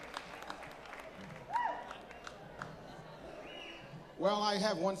 Well, I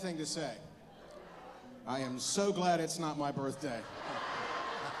have one thing to say. I am so glad it's not my birthday.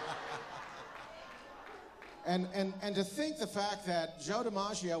 And to think the fact that Joe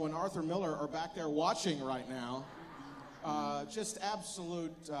DiMaggio and Arthur Miller are back there watching right now, just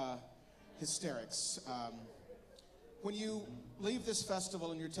absolute hysterics. When you leave this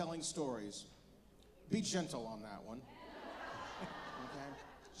festival and you're telling stories, be gentle on that one. Okay?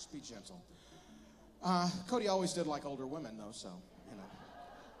 Just be gentle. Cody always did like older women, though, so, you know.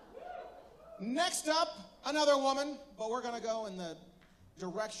 Next up, another woman, but we're going to go in the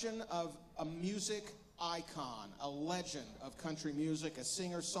direction of a music icon, a legend of country music, a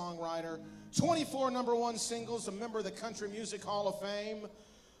singer-songwriter, 24 #1 singles, a member of the Country Music Hall of Fame.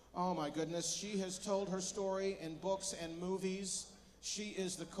 Oh, my goodness. She has told her story in books and movies. She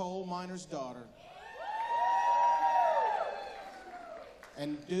is the coal miner's daughter.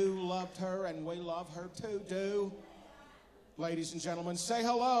 And Du loved her, and we love her too, Du. Ladies and gentlemen, say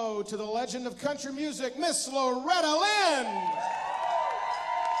hello to the legend of country music, Miss Loretta Lynn.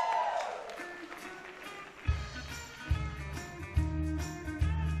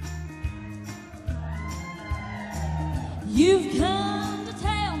 You've come to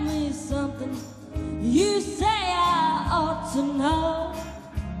tell me something. You say I ought to know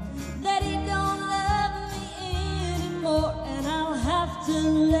that he don't love me anymore, and I'll have to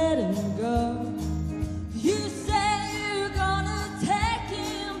let him go. You say you're gonna take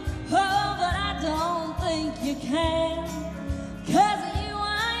him, oh, but I don't think you can, 'cause you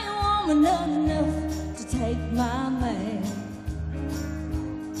ain't woman enough to take my man.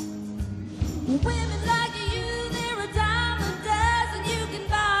 Women like you, they're a dime a dozen. You can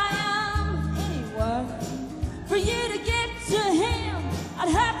buy them anywhere. For you to get to him, I'd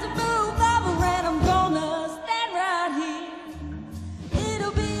have to move over, and I'm gonna stand right here.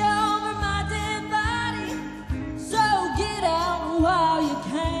 It'll be over my dead body, so get out while you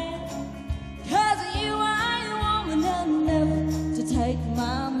can, 'cause you ain't woman enough to take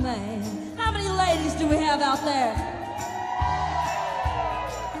my man. How many ladies do we have out there?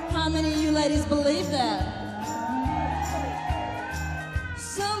 How many of you ladies believe that?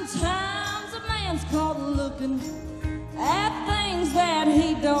 Sometimes a man's caught looking at things that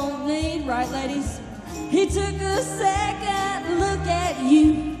he don't need, right, ladies? He took a second look at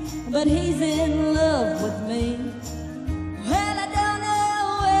you, but he's in love with me. Well, I don't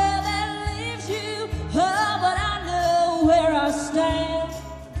know where that leaves you, oh, but I know where I stand.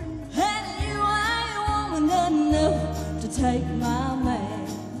 And you ain't woman enough to take my man.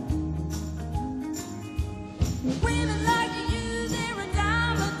 Women like you, they're a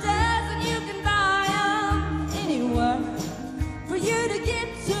dime a dozen. You can buy them anywhere. For you to get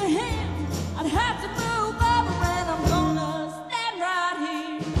to him, I'd have to move over, and I'm gonna stand right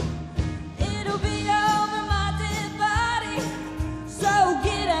here. It'll be over my dead body, so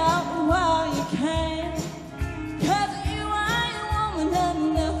get out while you can, 'cause you ain't woman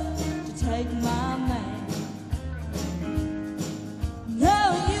enough to take my man.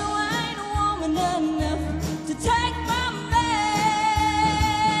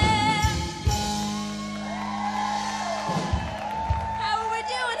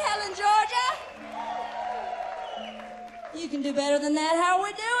 do better than that. How are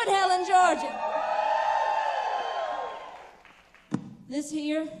we doing, Helen, Georgia? This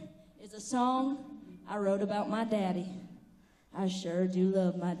here is a song I wrote about my daddy. I sure do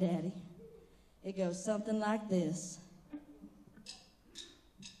love my daddy. It goes something like this.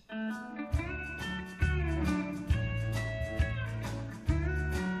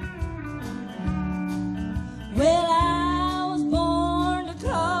 Well, I was born a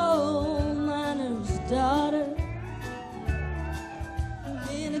coal miner's daughter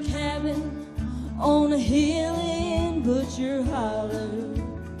in a cabin on a hill in Butcher Hollow.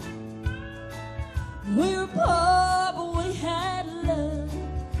 We were poor, but we had love,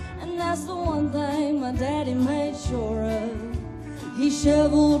 and that's the one thing my daddy made sure of. He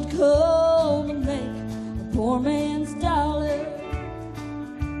shoveled coal to make a poor man's dollar.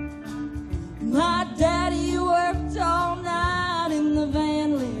 My daddy worked all night in the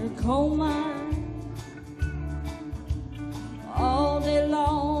Van Leer coal mine, all day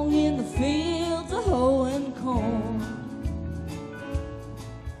long in the fields of hoeing corn.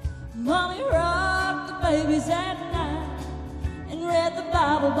 Mommy rocked the babies at night and read the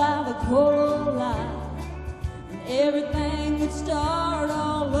Bible by the coal light. And everything would start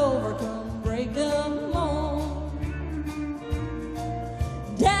all over come break of morn.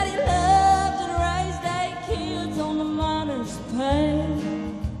 Daddy loved and raised 8 kids on the miner's pay.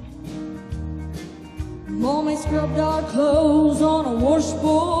 Mommy scrubbed our clothes on a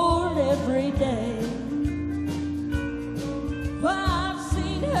washboard every day. I've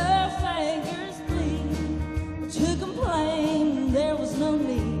seen her fingers bleed, but to complain there was no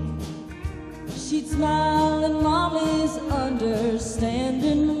need. She'd smile in Mommy's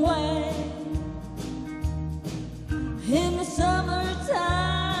understanding way. In the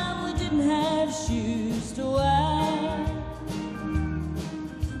summertime we didn't have shoes to wear,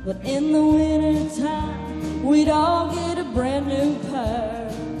 but in the wintertime we'd all get a brand new pair.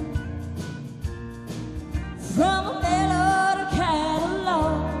 From a mail order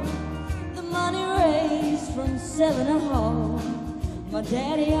catalog, the money raised from selling a hog, my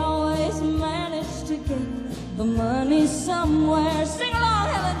daddy always managed to get the money somewhere. Sing along,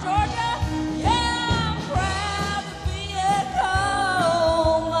 Helen, Georgia. Yeah, I'm proud to be a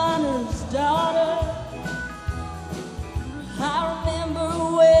coal miner's daughter. I remember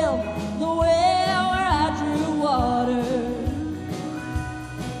well the well where I drew water.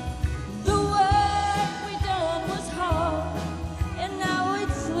 The work we done was hard, and now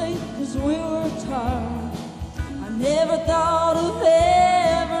we'd sleep 'cause we were tired. I never thought of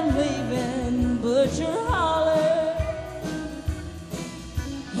ever leaving Butcher Holler.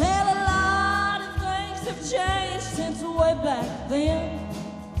 Well, a lot of things have changed since way back then,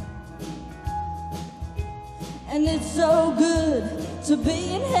 and it's so good to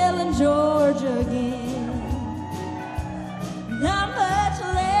be in Helen, Georgia again. Not much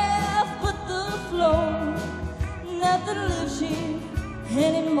left but the floor, nothing lives here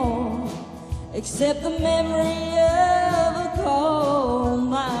anymore, except the memory of a coal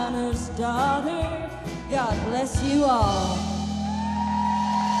miner's daughter. God bless you all.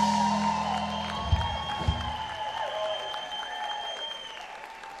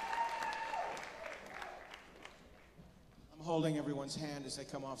 I'm holding everyone's hand as they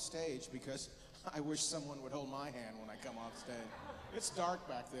come off stage because I wish someone would hold my hand when I come off stage. It's dark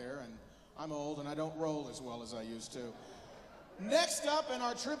back there, and I'm old, and I don't roll as well as I used to. Next up in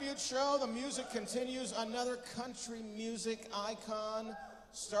our tribute show, the music continues. Another country music icon.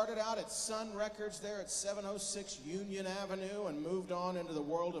 Started out at Sun Records there at 706 Union Avenue and moved on into the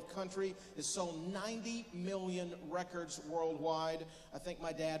world of country. Has sold 90 million records worldwide. I think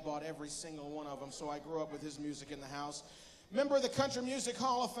my dad bought every single one of them, so I grew up with his music in the house. Member of the Country Music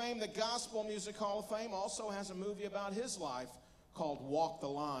Hall of Fame, the Gospel Music Hall of Fame, also has a movie about his life called Walk the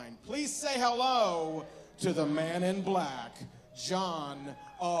Line. Please say hello to the man in black, John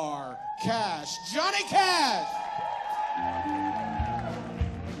R. Cash. Johnny Cash!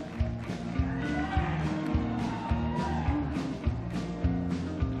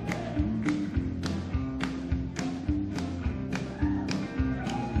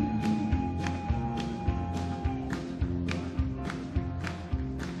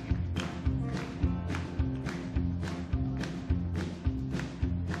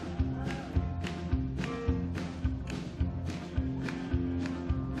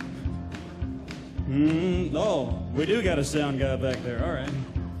 Oh, we do got a sound guy back there. All right.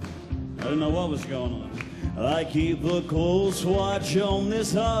 I didn't know what was going on. I keep a close watch on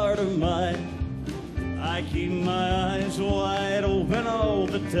this heart of mine. I keep my eyes wide open all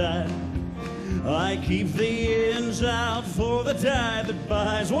the time. I keep the ends out for the tide that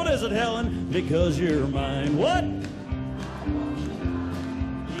buys. What is it, Helen? Because you're mine. What?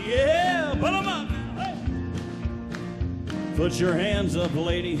 Yeah, put 'em up. Hey. Put your hands up,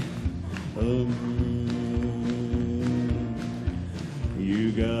 lady.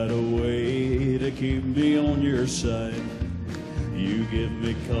 You got a way to keep me on your side. You give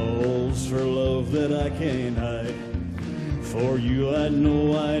me calls for love that I can't hide. For you, I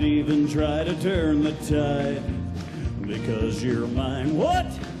know I'd even try to turn the tide. Because you're mine. What?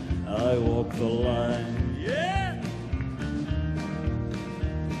 I walk the line. Yeah!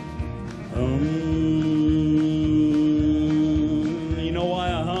 You know why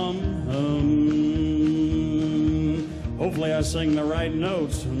I hum? Hopefully I sing the right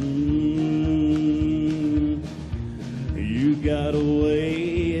notes. You got a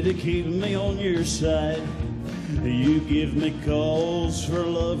way to keep me on your side. You give me calls for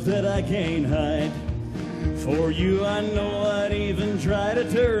love that I can't hide. For you, I know I'd even try to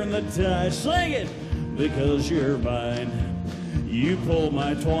turn the tide. Sing it! Because you're mine. You pull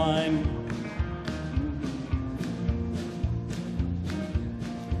my twine.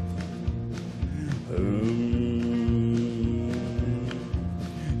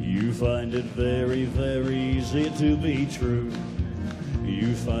 You find it very, very easy to be true.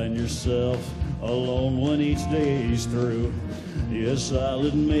 You find yourself alone when each day's through. Yes, I'll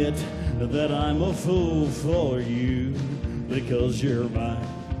admit that I'm a fool for you. Because you're mine,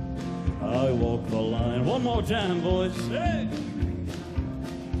 I walk the line. One more time, boys. Hey!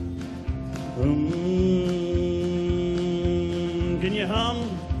 Can you hum?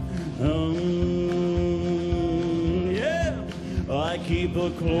 Yeah. I keep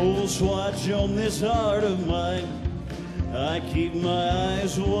a close watch on this heart of mine. I keep my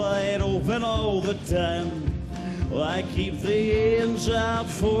eyes wide open all the time. I keep the ends out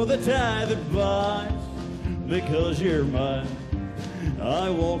for the tie that binds. Because you're mine, I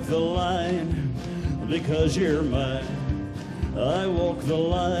walk the line. Because you're mine, I walk the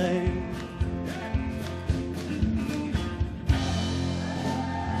line.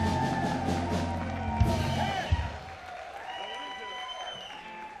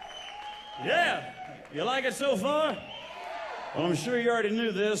 Yeah, you like it so far? Well, I'm sure you already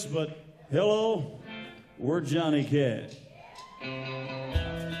knew this, but hello, we're Johnny Cash.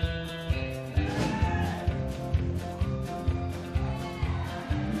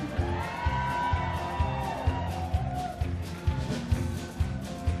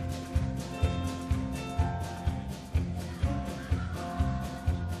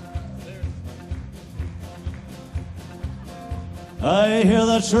 I hear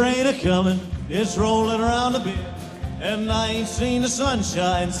the train a-comin', it's rolling around the bend, and I ain't seen the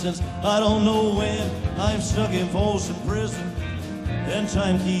sunshine since I don't know when. I'm stuck in Folsom Prison, and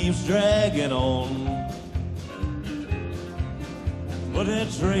time keeps dragging on. But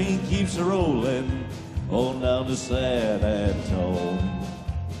that train keeps a-rolling on down to San Antone.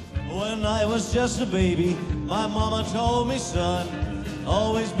 When I was just a baby, my mama told me, son,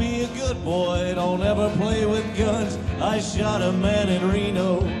 always be a good boy, don't ever play with guns. I shot a man in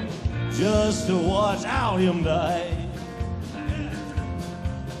Reno just to watch out him die.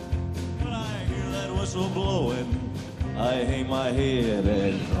 When I hear that whistle blowing, I hang my head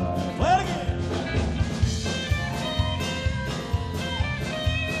and cry. Play it again!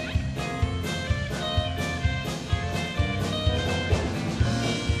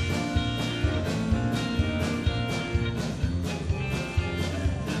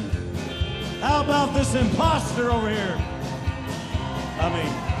 How about this imposter over here?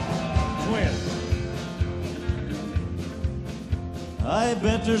 Twin. I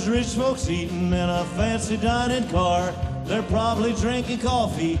bet there's rich folks eating in a fancy dining car. They're probably drinking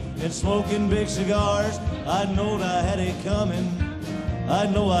coffee and smoking big cigars. I knowed I had it coming. I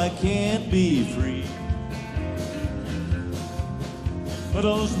know I can't be free. But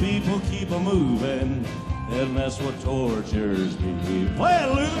those people keep a-moving, and that's what tortures me. Play it,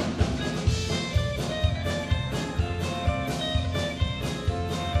 Luther!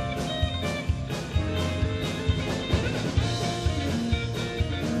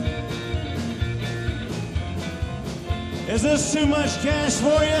 Is this too much cash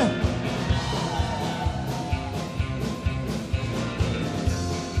for you?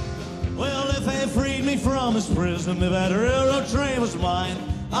 Well, if they freed me from his prison, if that railroad train was mine,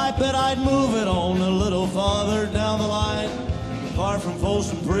 I bet I'd move it on a little farther down the line. Far from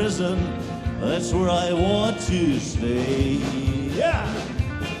Folsom Prison, that's where I want to stay. Yeah!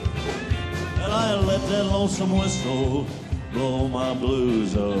 And I let that lonesome whistle blow my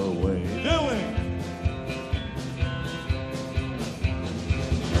blues away. Do it!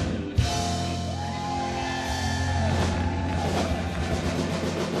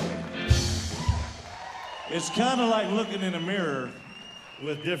 It's kind of like looking in a mirror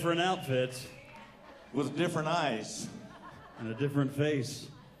With different outfits. With different eyes. And a different face.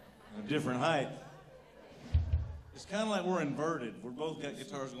 And a different height. It's kind of like we're inverted. We're both got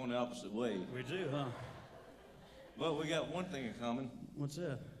guitars going the opposite way. We do, huh? But we got one thing in common. What's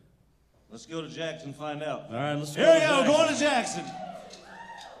that? Let's go to Jackson and find out. All right, let's go. Here we go, going to Jackson.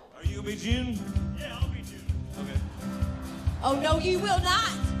 Are you going to be June? Yeah, I'll be June. Okay. Oh, no, you will not.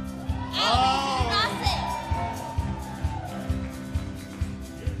 Oh.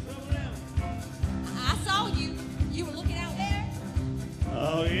 I saw you. You were looking out there.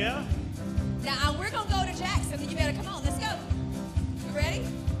 Oh, yeah? Now, we're going to go to Jackson. You better come on. Let's go. You ready?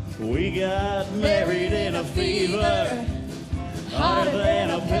 We got married in a fever, hotter than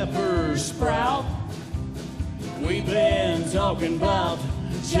a pepper sprout. We've been talking about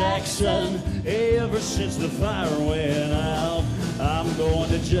Jackson ever since the fire went out. I'm going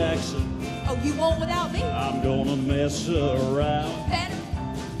to Jackson. Oh, you won't without me? I'm gonna mess around. Better.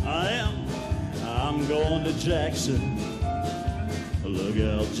 I am. I'm going to Jackson. Look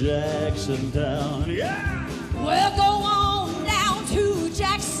out, Jackson Town. Yeah! Well, go on down to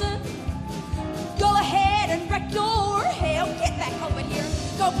Jackson. Go ahead and wreck your hell. Get back over here.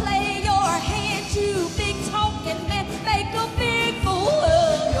 Go play your hand, you big talking man. Make a big fool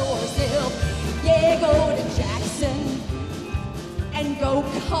of yourself. Yeah, go to Jackson and go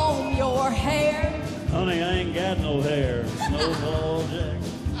comb your hair. Honey, I ain't got no hair. Snowball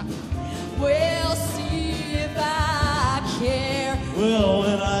Jackson. Well, see if I care. Well,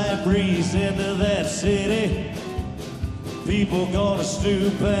 when I breeze into that city, people gonna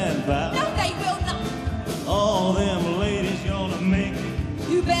stoop and bow. No, they will not. All them ladies gonna make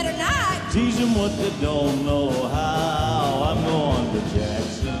You better not. tease them what they don't know how. I'm going to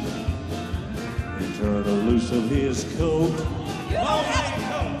Jackson and turn her loose of his coat. You don't have a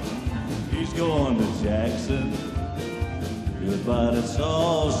coat. He's going to Jackson. Goodbye, that's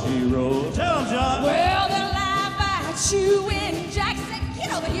all she wrote. Tell him, John. Well, they'll laugh at you in Jackson.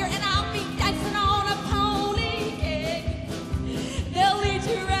 Get over here and I'll be dancing on a pony keg. They'll lead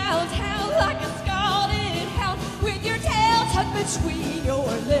you around town like a scalded hound with your tail tucked between your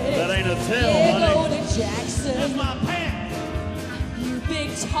legs. That ain't a tail, yeah, honey. go to Jackson. That's my pants. You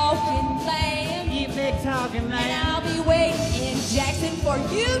big talking man. You big talking And I'll be waiting in Jackson for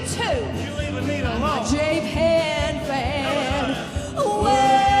you too. You leaving me alone. J-Pan fan.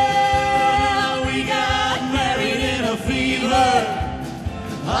 Well, we got married in a fever,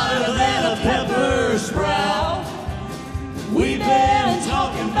 hotter than a pepper sprout. We've been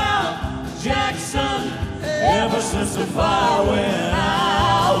talking about Jackson ever since the fire went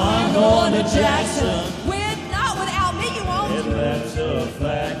out. I'm going to Jackson. With, not without me, you won't. And that's a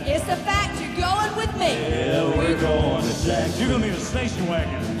fact. It's a fact you're going with me. Yeah, we're going to Jackson. You're gonna need a station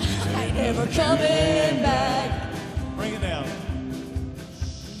wagon. I ain't never coming back. Bring it down.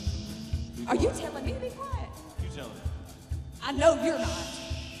 Are you telling me to be quiet? You tell it. I know you're not.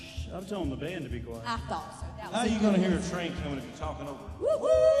 I'm telling the band to be quiet. I thought so. That was How are you gonna hear a train coming if you're talking over it? Woo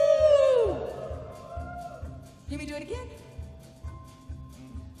woo! Can we do it again?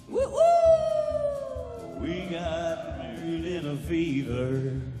 Woo woo! We got married in a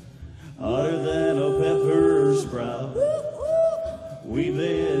fever, hotter than a pepper sprout. We've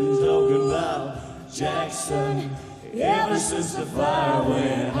been talking about Jackson ever since the fire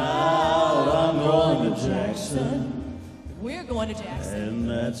went out. I'm going to Jackson. We're going to Jackson. And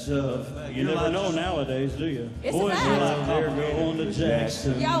that's a fact. You never know nowadays, do you? It's a Boys are fact. out there going to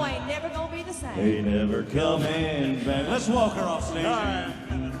Jackson. Y'all ain't never gonna be the same. They never coming back. Let's walk her off stage. No,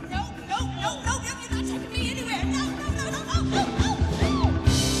 no, no, no, no, you're not taking me anywhere. No, no, no, no, no, no, no.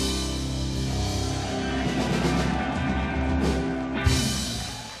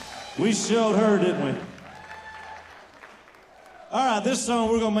 We showed her, didn't we? All right, this song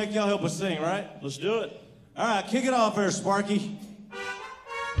we're gonna make y'all help us sing, right? Let's do it. All right, kick it off there, Sparky.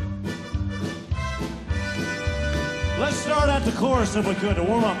 Let's start at the chorus if we could to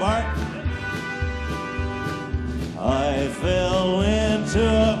warm up, all right? I fell into,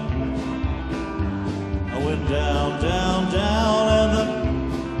 I went down, down, down,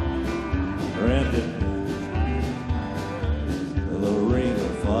 and the ring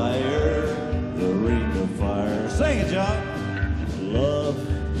of fire, the ring of fire. Sing it, John. Love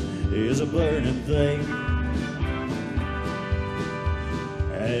is a burning thing,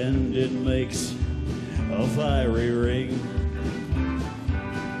 and it makes a fiery ring.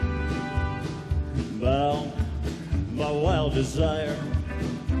 Bound by wild desire,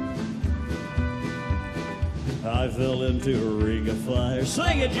 I fell into a ring of fire.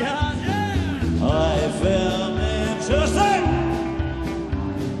 Sing it, John! Yeah! I fell into, sing!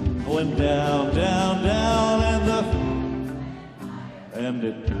 I went down, down, down, and and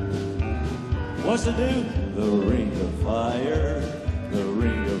it, what's it do? The ring of fire, the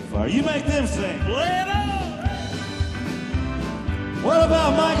ring of fire. You make them sing. Play it on! What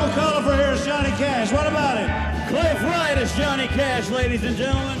about Michael Cullipher here as Johnny Cash? What about it? Cliff Wright as Johnny Cash, ladies and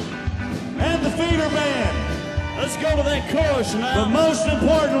gentlemen. And the feeder band. Let's go to that chorus now. But most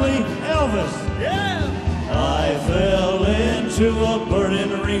importantly, Elvis. Yeah! I fell into a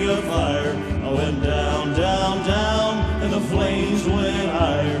burning ring of fire. I went down, down, down, and the flames went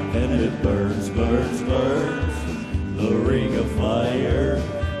higher. And it burns, burns, burns. The ring of fire,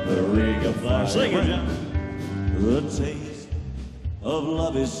 the ring of fire. Sing it, John. The taste of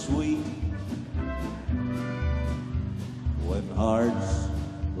love is sweet when hearts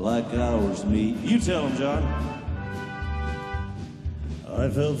like ours meet. You tell them, John. I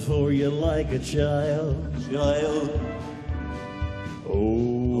fell for you like a child.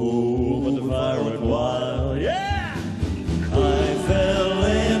 Oh, but the fire went wild. Yeah! I fell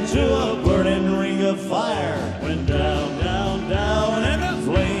into a burning ring of fire. Went down, down, down, and the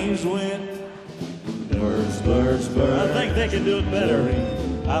Flames went burst, burst, burst. I think they can do it better.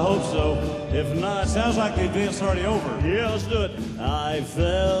 I hope so. If not, sounds like the event's already over. Yeah, let's do it. I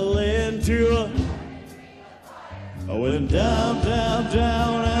fell into a... I went down, down,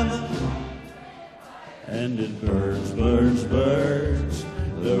 down, and it burns, burns, burns.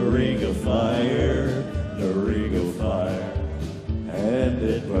 The ring of fire, the ring of fire. And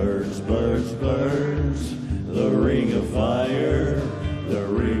it burns, burns, burns. The ring of fire, the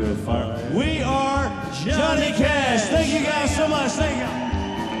ring of fire. We are Johnny Cash. Thank you guys so much. Thank you.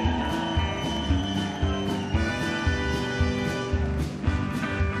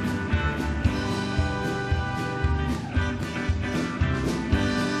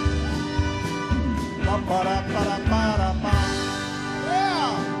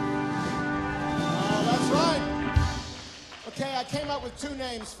 Yeah! That's right. Okay, I came up with two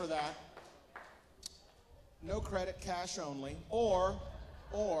names for that. No credit, cash only, or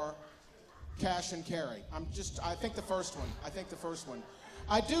cash and carry. I think the first one.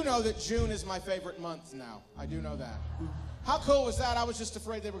 I do know that June is my favorite month now. I do know that. How cool was that? I was just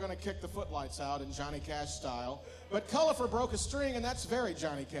afraid they were going to kick the footlights out in Johnny Cash style. But Cullipher broke a string, and that's very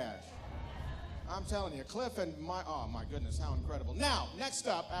Johnny Cash. I'm telling you, Cliff and oh my goodness, how incredible. Now, next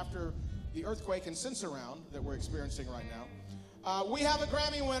up, after the earthquake and censor round that we're experiencing right now, we have a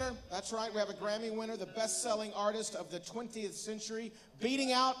Grammy winner. That's right, we have a Grammy winner, the best-selling artist of the 20th century,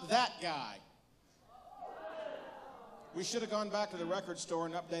 beating out that guy. We should have gone back to the record store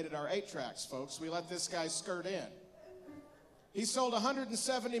and updated our 8-tracks, folks. We let this guy skirt in. He sold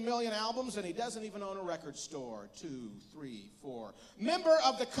 170 million albums, and he doesn't even own a record store. 2, 3, 4. Member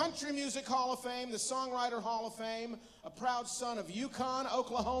of the Country Music Hall of Fame, the Songwriter Hall of Fame, a proud son of Yukon,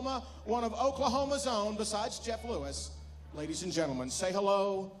 Oklahoma, one of Oklahoma's own, besides Jeff Lewis. Ladies and gentlemen, say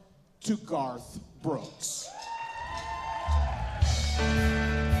hello to Garth Brooks.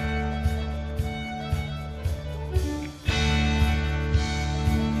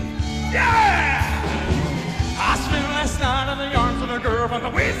 Yeah! I spent last night in the arms of a girl from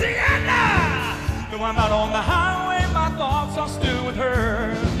Louisiana. Though I'm out on the highway, my thoughts are still with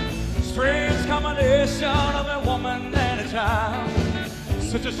her. Strange combination of a woman and a child.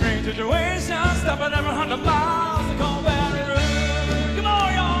 Such a strange situation, stopping every 100 miles to call Baton Rouge. Come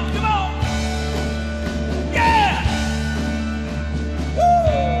on, y'all, come on! Yeah! Woo!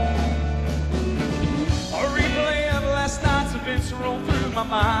 A replay of last night's events rolled through my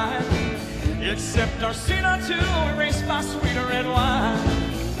mind. Except our scene or two erased by sweeter red wine.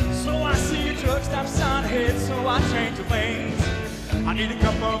 So I see a truck stop sign ahead, so I change the lanes. I need a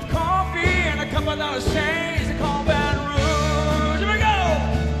cup of coffee and a couple of dollars change to call Baton Rouge. Here we go!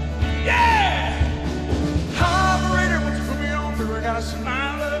 Yeah! Operator, would you put me on through? I got a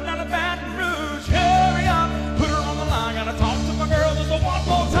smile down to Baton Rouge. Hurry up, put her on the line. Gotta talk to my girl just one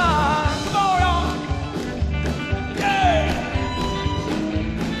more time. Come on, y'all! Yeah!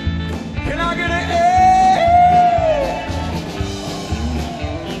 Can I get an A?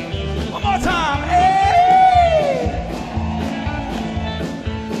 One more time, A!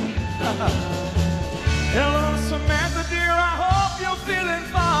 Hello, Samantha, dear, I hope you're feeling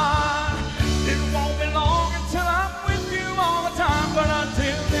fine. It won't be long until I'm with you all the time, but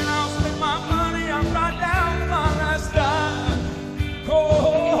until then I'll spend my money, I'll write down my last dime.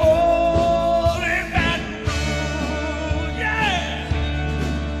 Oh, in Baton Rouge, yeah!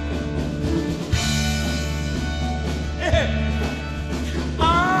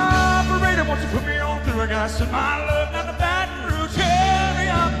 Operator, won't you put me on through? I got some my love down to Baton Rouge. Hurry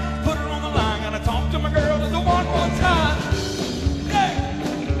up, put her on the line.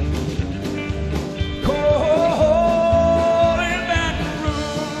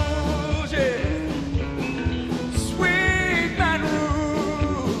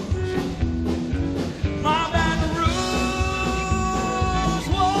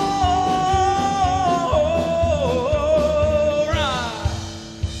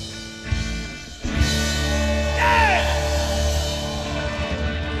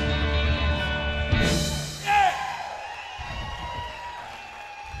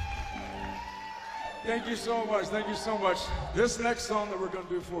 Thank you so much. Thank you so much. This next song that we're going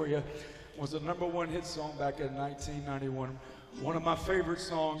to do for you was a #1 hit song back in 1991. One of my favorite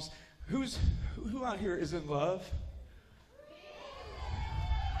songs. Who out here is in love?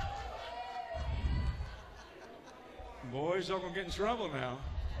 Boys, y'all gonna get in trouble now.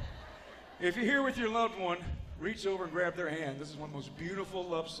 If you're here with your loved one, reach over and grab their hand. This is one of the most beautiful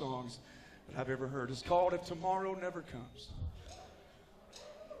love songs that I've ever heard. It's called If Tomorrow Never Comes.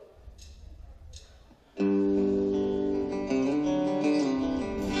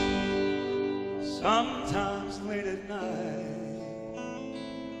 Sometimes late at night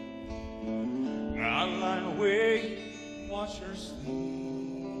I lie awake, watch her sleep.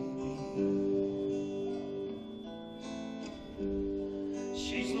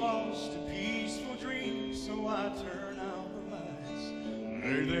 She's lost to peaceful dreams, so I turn out the lights,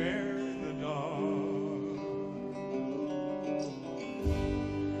 lay there in the dark,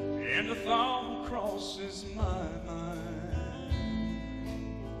 and the thought crosses my mind.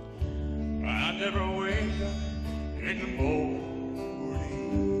 I never wake up in the morning.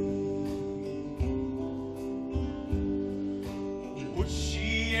 Would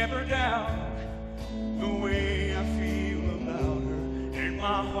she ever doubt the way I feel about her in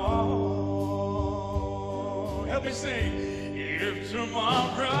my heart? Help me sing. If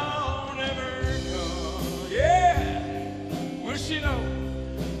tomorrow never comes, yeah. Will she know?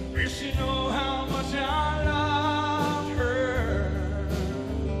 Will she know how much I love her?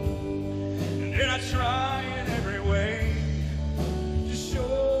 And then I try in every way to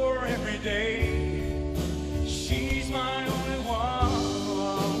show her every day she's my only one.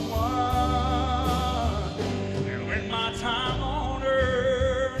 And when my time on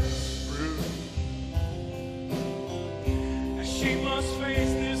earth is through, she must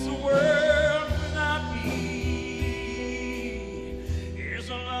face this world without me. Here's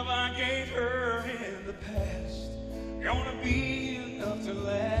the love I gave her in the past, gonna be enough to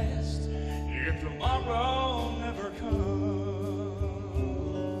last if tomorrow never comes.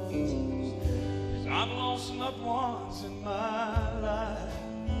 'Cause I've lost loved ones in my life.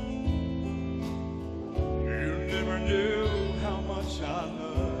 You never knew how much I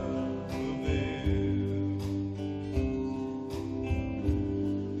love them.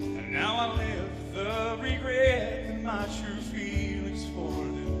 And now I live with the regret that my true feelings for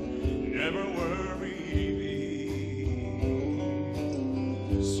them never worry me.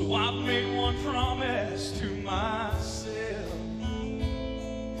 So I've made one promise to myself.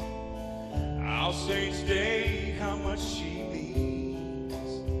 I'll say each day how much she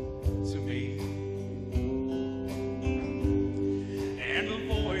means to me, and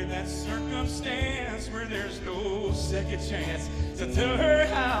avoid that circumstance where there's no second chance to tell her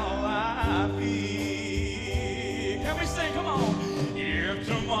how I feel. Can we sing? Come on. If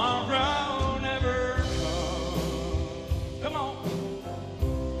tomorrow never comes, come on.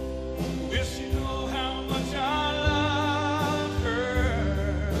 Will she know how much I love her?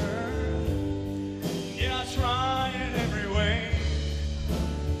 Yeah, I try in every way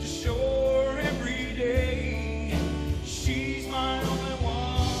to show her every day she's my only one.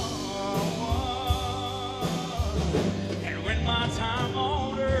 And when my time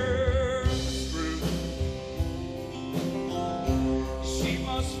on earth is through, she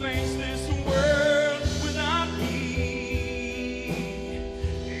must face this world without me.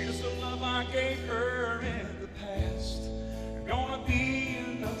 Here's the love I gave her in the past, gonna be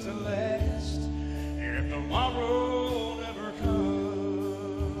enough to last if tomorrow never comes.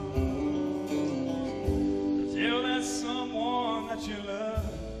 Tell that someone that you love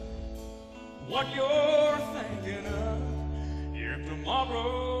what you're thinking of if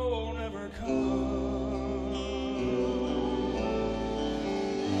tomorrow never comes.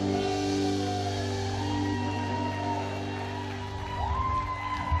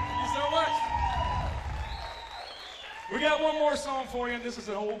 Thank you so much. We got one more song for you, and this is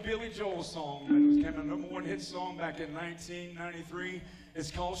an old Billy Joel song. It became a #1 hit song back in 1993.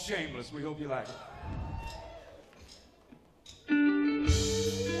 It's called Shameless. We hope you like it.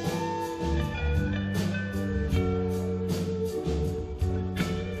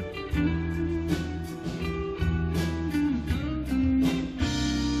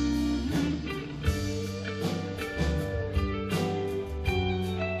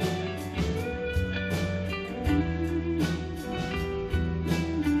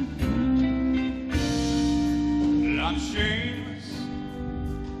 I'm shameless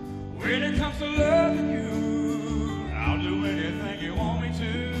when it comes to loving you. I'll do anything you want me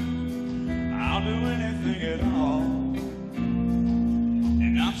to. I'll do anything at all.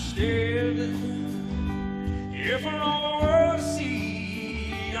 And I'm still here for all the world to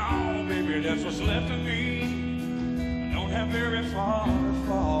see. Oh, baby, that's what's left of me. I don't have very far to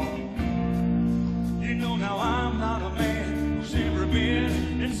fall. You know now I'm not a man who's ever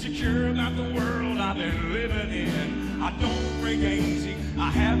been insecure about the world I've been living in. I don't break easy, I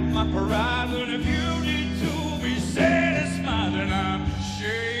have my pride, but if you need to be satisfied, then I'm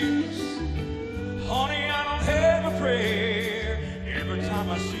shameless. Honey, I don't have a prayer. Every time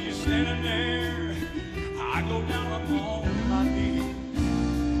I see you standing there, I go down upon my knees.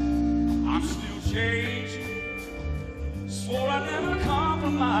 I'm still changing. Swore I'd never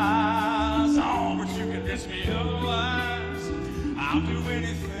compromise. Oh, but you convince me otherwise. I'll do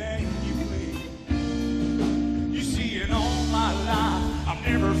anything you please. You see, in all my life, I've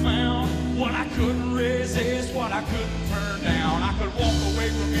never found what I couldn't resist, what I couldn't turn down. I could walk away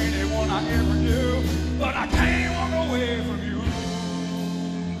from anyone I ever knew, but I can't walk away from you.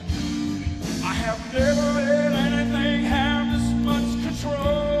 I have never let anything have this much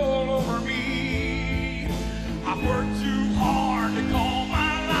control over me. I've worked too hard to call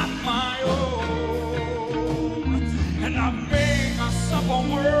my life my own, and I've made myself a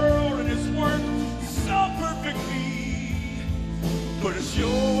world, and it's worked so perfectly. But it's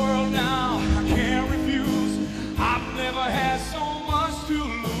your world now, I can't refuse. I've never had so much to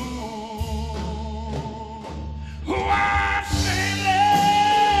lose. Oh, I'm shameless.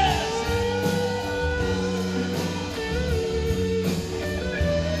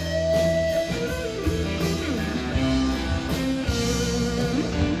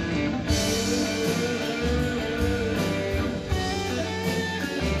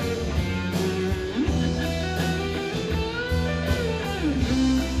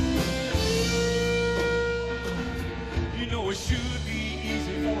 It should be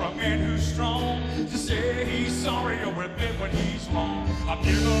easy for a man who's strong to say he's sorry or admit when he's wrong. I've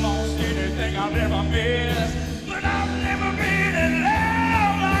never lost anything I've ever missed, but I've never been in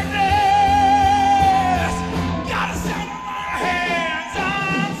love like this. Gotta stand on my hands,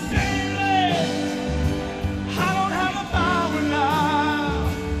 I'm shameless. I don't have a power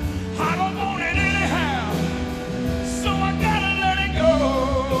now, I don't want it anyhow, so I gotta let it go.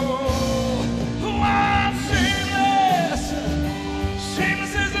 Oh, I'm shameless.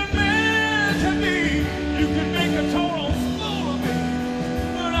 Shameless isn't meant to be. You can make a total fool of me,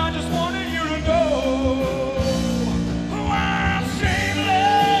 but I just wanted you to know. Oh, I'm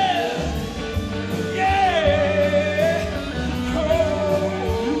shameless. Yeah. Oh,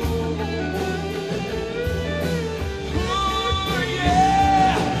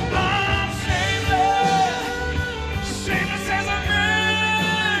 yeah. I'm shameless. Shameless isn't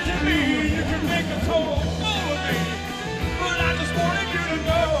meant to be. You can make a total fool of me, but I just wanted you to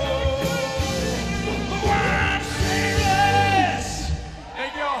know. Oh, I'm shameless.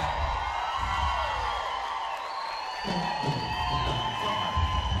 Thank y'all.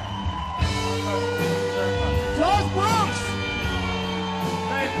 George Brooks!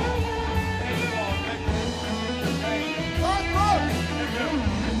 Thank you. Thank you all. Thank you. Thank you. George Brooks! Thank you.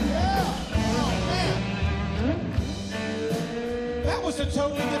 Yeah! Oh, man. That was a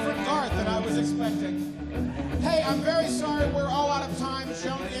totally different Garth than I was expecting. Hey, I'm very sorry we're all out of time.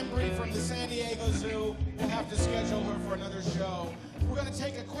 Joan Embry from the San Diego Zoo will have to schedule her for another show. We're going to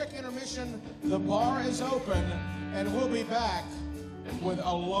take a quick intermission. The bar is open, and we'll be back with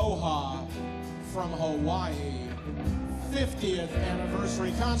Aloha from Hawaii. 50th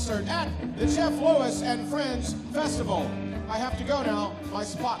anniversary concert at the Jeff Lewis and Friends Festival. I have to go now. My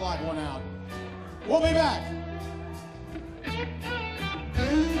spotlight went out. We'll be back.